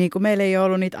 Niin kuin meillä ei ole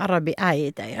ollut niitä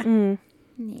arabiäitejä. Niin.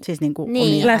 Siis niin kuin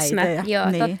niin. läsnä. Joo,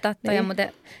 niin. totta. Ja,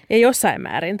 muuten... ja jossain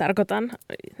määrin tarkoitan.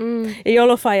 Ja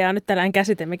jolofaija on nyt tällainen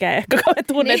käsite, mikä ei ehkä kauhean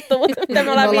tunnettu, mutta mitä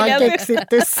me ollaan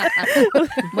keksitty.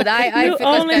 Mutta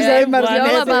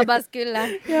jolobaabas kyllä.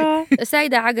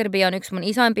 Saida Agharbi on yksi mun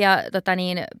isoimpia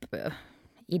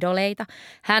idoleita.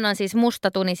 Hän on siis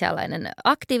musta tunisialainen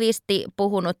aktivisti,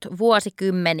 puhunut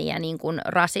vuosikymmeniä niin kuin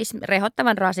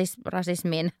rehottavaa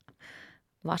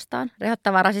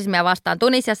rasismia vastaan.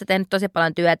 Tunisiassa tehnyt tosi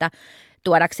paljon työtä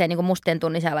tuodakseen niin kuin mustien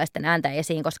tunisialaisten ääntä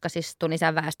esiin, koska siis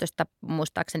Tunisian väestöstä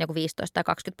muistaakseni joku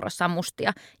 15-20%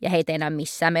 mustia ja heitä ei enää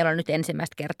missään. Meillä on nyt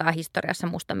ensimmäistä kertaa historiassa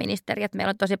musta ministeri, että meillä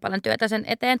on tosi paljon työtä sen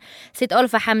eteen. Sitten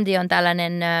Olfa Hamdi on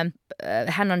tällainen,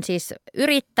 hän on siis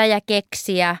yrittäjä,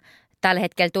 keksijä, tällä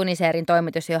hetkellä Tuniseerin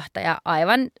toimitusjohtaja,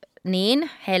 aivan niin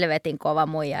helvetin kova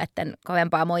muija, etten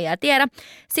kovempaa muijaa tiedä.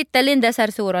 Sitten Linda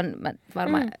Sarsour on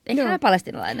varmaan, ehkä hän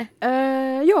palestinalainen?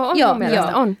 Joo, on mun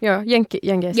mielestä. On,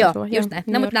 Jenkeissä. Joo, just näin.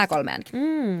 No, mutta nämä 3 ainakin.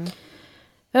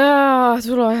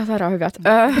 Sulla on ihan sairaan hyvät.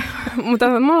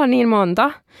 Mutta mulla on niin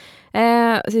monta.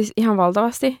 Siis ihan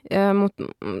valtavasti. Mutta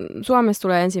Suomessa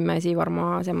tulee ensimmäisiä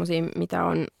varmaan semmoisia, mitä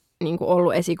on niin kuin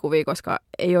ollut esikuvia, koska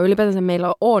ei ole ylipäätänsä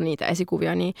meillä ole niitä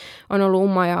esikuvia, niin on ollut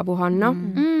Umma ja Abu Hanna.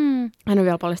 Hän on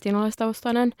vielä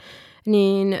palestiinalaistaustainen.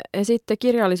 Niin sitten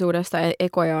kirjallisuudesta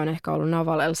ekoja on ehkä ollut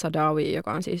Nawal El-Saadawi,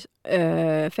 joka on siis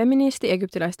feministi,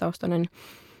 egyptiläistaustainen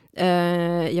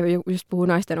ja just puhuu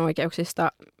naisten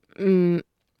oikeuksista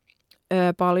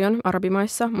paljon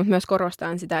arabimaissa, mutta myös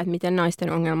korostaa sitä, että miten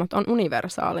naisten ongelmat on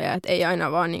universaaleja, että ei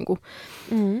aina vaan niinku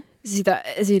sitä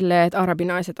silleen, että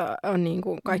arabinaiset on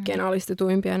niinku kaikkein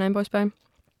alistetuimpia ja näin poispäin.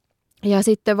 Ja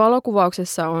sitten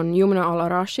valokuvauksessa on Yumna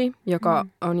al-Arashi, joka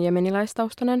on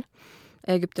jemeniläistaustainen,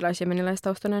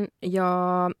 egyptiläis-jemeniläistaustainen.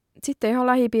 Ja sitten ihan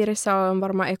lähipiirissä on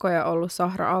varmaan ekoja ollut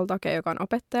Sahra Altake, joka on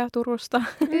opettaja Turusta.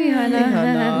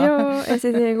 Ihanaa. Joo, ja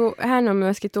sitten niinku, hän on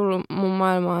myöskin tullut mun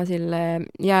maailmaan silleen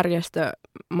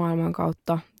järjestömaailman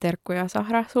kautta. Terkkuja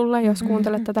Sahra sulle, jos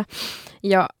kuuntelet tätä.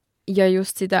 Ja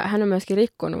just sitä, hän on myöskin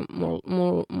rikkonut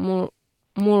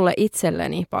mulle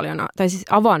itselleni paljon, tai siis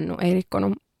avannut, ei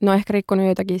rikkonut, no ehkä rikkonut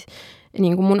joitakin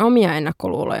niin kuin mun omia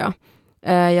ennakkoluuloja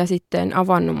ja sitten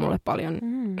avannut mulle paljon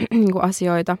niin kuin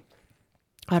asioita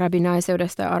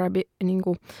arabinaiseudesta ja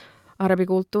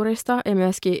arabikulttuurista ja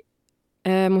myöskin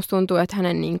musta tuntuu, että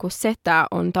hänen niin kuin setä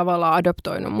on tavallaan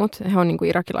adoptoinut mut. He on niin kuin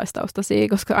irakilaistaustaisia,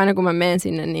 koska aina kun mä menen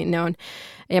sinne, niin ne on,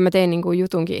 ja mä tein niin kuin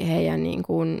jutunkin heidän niin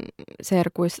kuin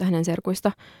hänen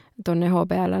serkuista tonne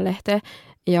HBL-lehteen,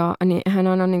 ja niin hän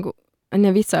on niin kuin,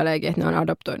 ne vitsaileekin, että ne on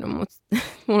adoptoinut mut.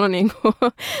 Mulla on niin kuin,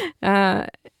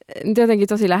 jotenkin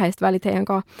tosi läheiset välit heidän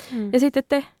kanssa. Ja sitten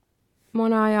te,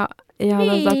 Mona ja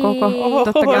koko,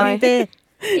 totta kai.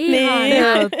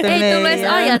 Ihanaa. Ei tullut edes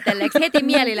ajatelleeksi. Heti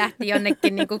mieli lähti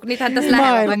jonnekin. Niin nythän tässä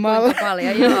lähellä vaikka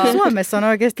paljon. Joo. Suomessa on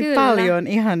oikeasti paljon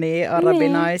ihania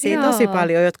arabinaisia. Tosi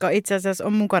paljon, jotka itse asiassa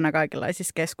on mukana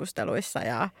kaikenlaisissa keskusteluissa.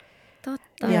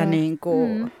 Totta. Ja niin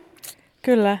kuin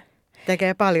Kyllä.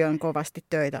 tekee paljon kovasti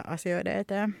töitä asioiden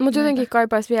eteen. Mutta jotenkin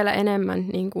kaipaisi vielä enemmän,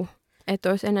 niin kuin, että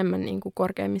olisi enemmän niin kuin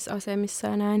korkeimmissa asemissa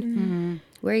ja näin.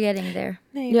 We're getting there.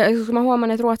 Niin. Ja kun mä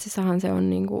huomaan, että Ruotsissahan se on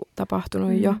niin kuin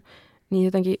tapahtunut jo. Niin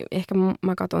jotenkin ehkä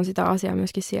mä katson sitä asiaa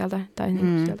myöskin sieltä. Tai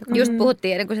niin sieltä. Just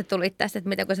puhuttiin ennen kuin sä tulit tästä, että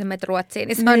miten kun sä menet Ruotsiin,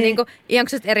 niin se on niin kuin ihan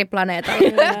kuin eri planeetalla.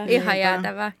 Ihan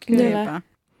jäätävää. Kyllä.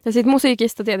 Ja sitten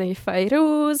musiikista tietenkin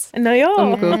Fairuz. No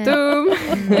joo.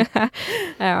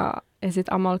 Ja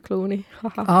sitten Amal Clooney.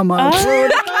 Amal Clooney.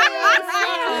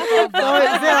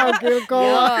 Se on kyllä kova.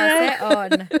 Joo, se on.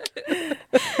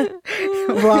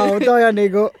 Vau, toi on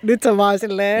niinku, nyt sä vaan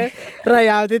silleen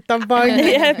räjäytit tämän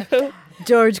pankin.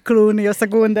 George Clooney, jos sä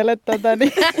kuuntelet tätä,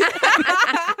 niin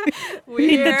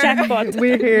Hit the jackpot.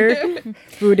 We're here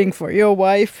rooting for your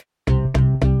wife.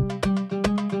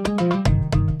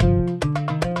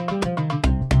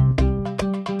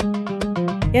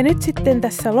 Ja nyt sitten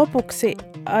tässä lopuksi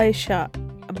Aisha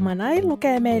Manai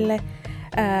lukee meille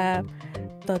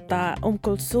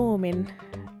Kulthumin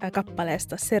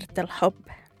kappaleesta Sirt el Hubb.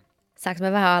 Saanko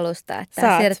mä vähän alustaa,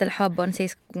 että Sirt el Hubb on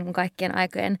siis mun kaikkien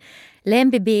aikojen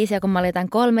lempibiisi, ja kun mä olin jotain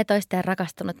 13 ja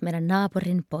rakastunut meidän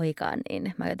naapurin poikaan,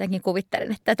 niin mä jotenkin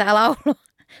kuvittelin, että tämä laulu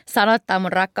sanottaa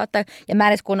mun rakkautta. Ja mä en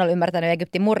edes kunnolla ymmärtänyt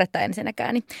Egyptin murretta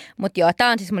ensinnäkään. Mutta joo,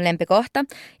 tää on siis mun lempikohta.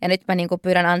 Ja nyt mä niinku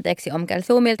pyydän anteeksi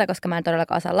Kulthumilta, koska mä en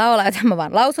todellakaan osaa laulaa, joten mä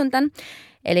vaan lausun tän.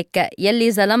 Elikkä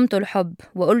Jelli zalamtul hubb,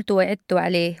 wa ultu wa ittu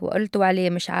alih, wa ultu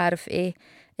alih mish aarif eh.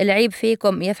 العيب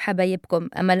فيكم يا في حبايبكم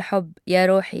أما الحب يا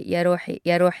روحي يا روحي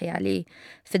يا روحي عليه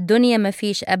في الدنيا ما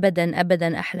فيش أبدا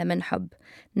أبدا أحلى من حب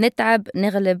نتعب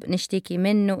نغلب نشتكي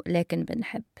منه لكن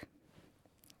بنحب.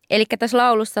 Eli tässä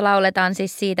laulussa lauletaan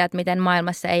siis siitä, että miten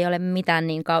maailmassa ei ole mitään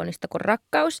niin kaunista kuin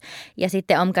rakkaus. Ja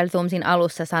sitten Kulthum siinä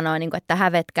alussa sanoi, että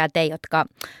hävetkää te, jotka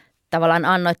tavallaan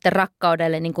annoitte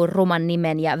rakkaudelle niin kuin ruman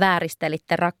nimen ja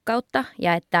vääristelitte rakkautta.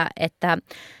 Ja että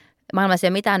maailmassa ei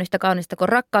ole mitään yhtä kaunista kuin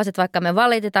rakkaus, että vaikka me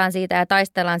valitetaan siitä ja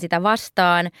taistellaan sitä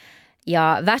vastaan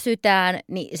ja väsytään,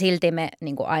 niin silti me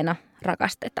niin kuin aina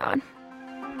rakastetaan.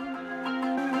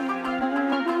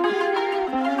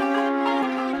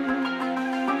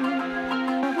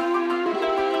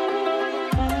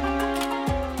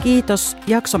 Kiitos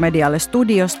Jaksomedialle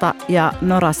studiosta ja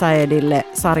Nora Saedille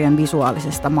sarjan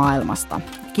visuaalisesta maailmasta.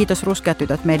 Kiitos Ruskeat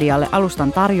Tytöt Medialle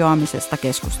alustan tarjoamisesta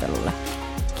keskustelulle.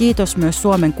 Kiitos myös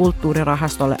Suomen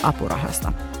kulttuurirahastolle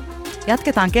apurahasta.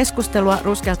 Jatketaan keskustelua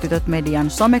Ruskeat Tytöt Median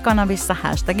somekanavissa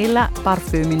hashtagillä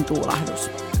parfyymin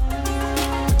tuulahdus.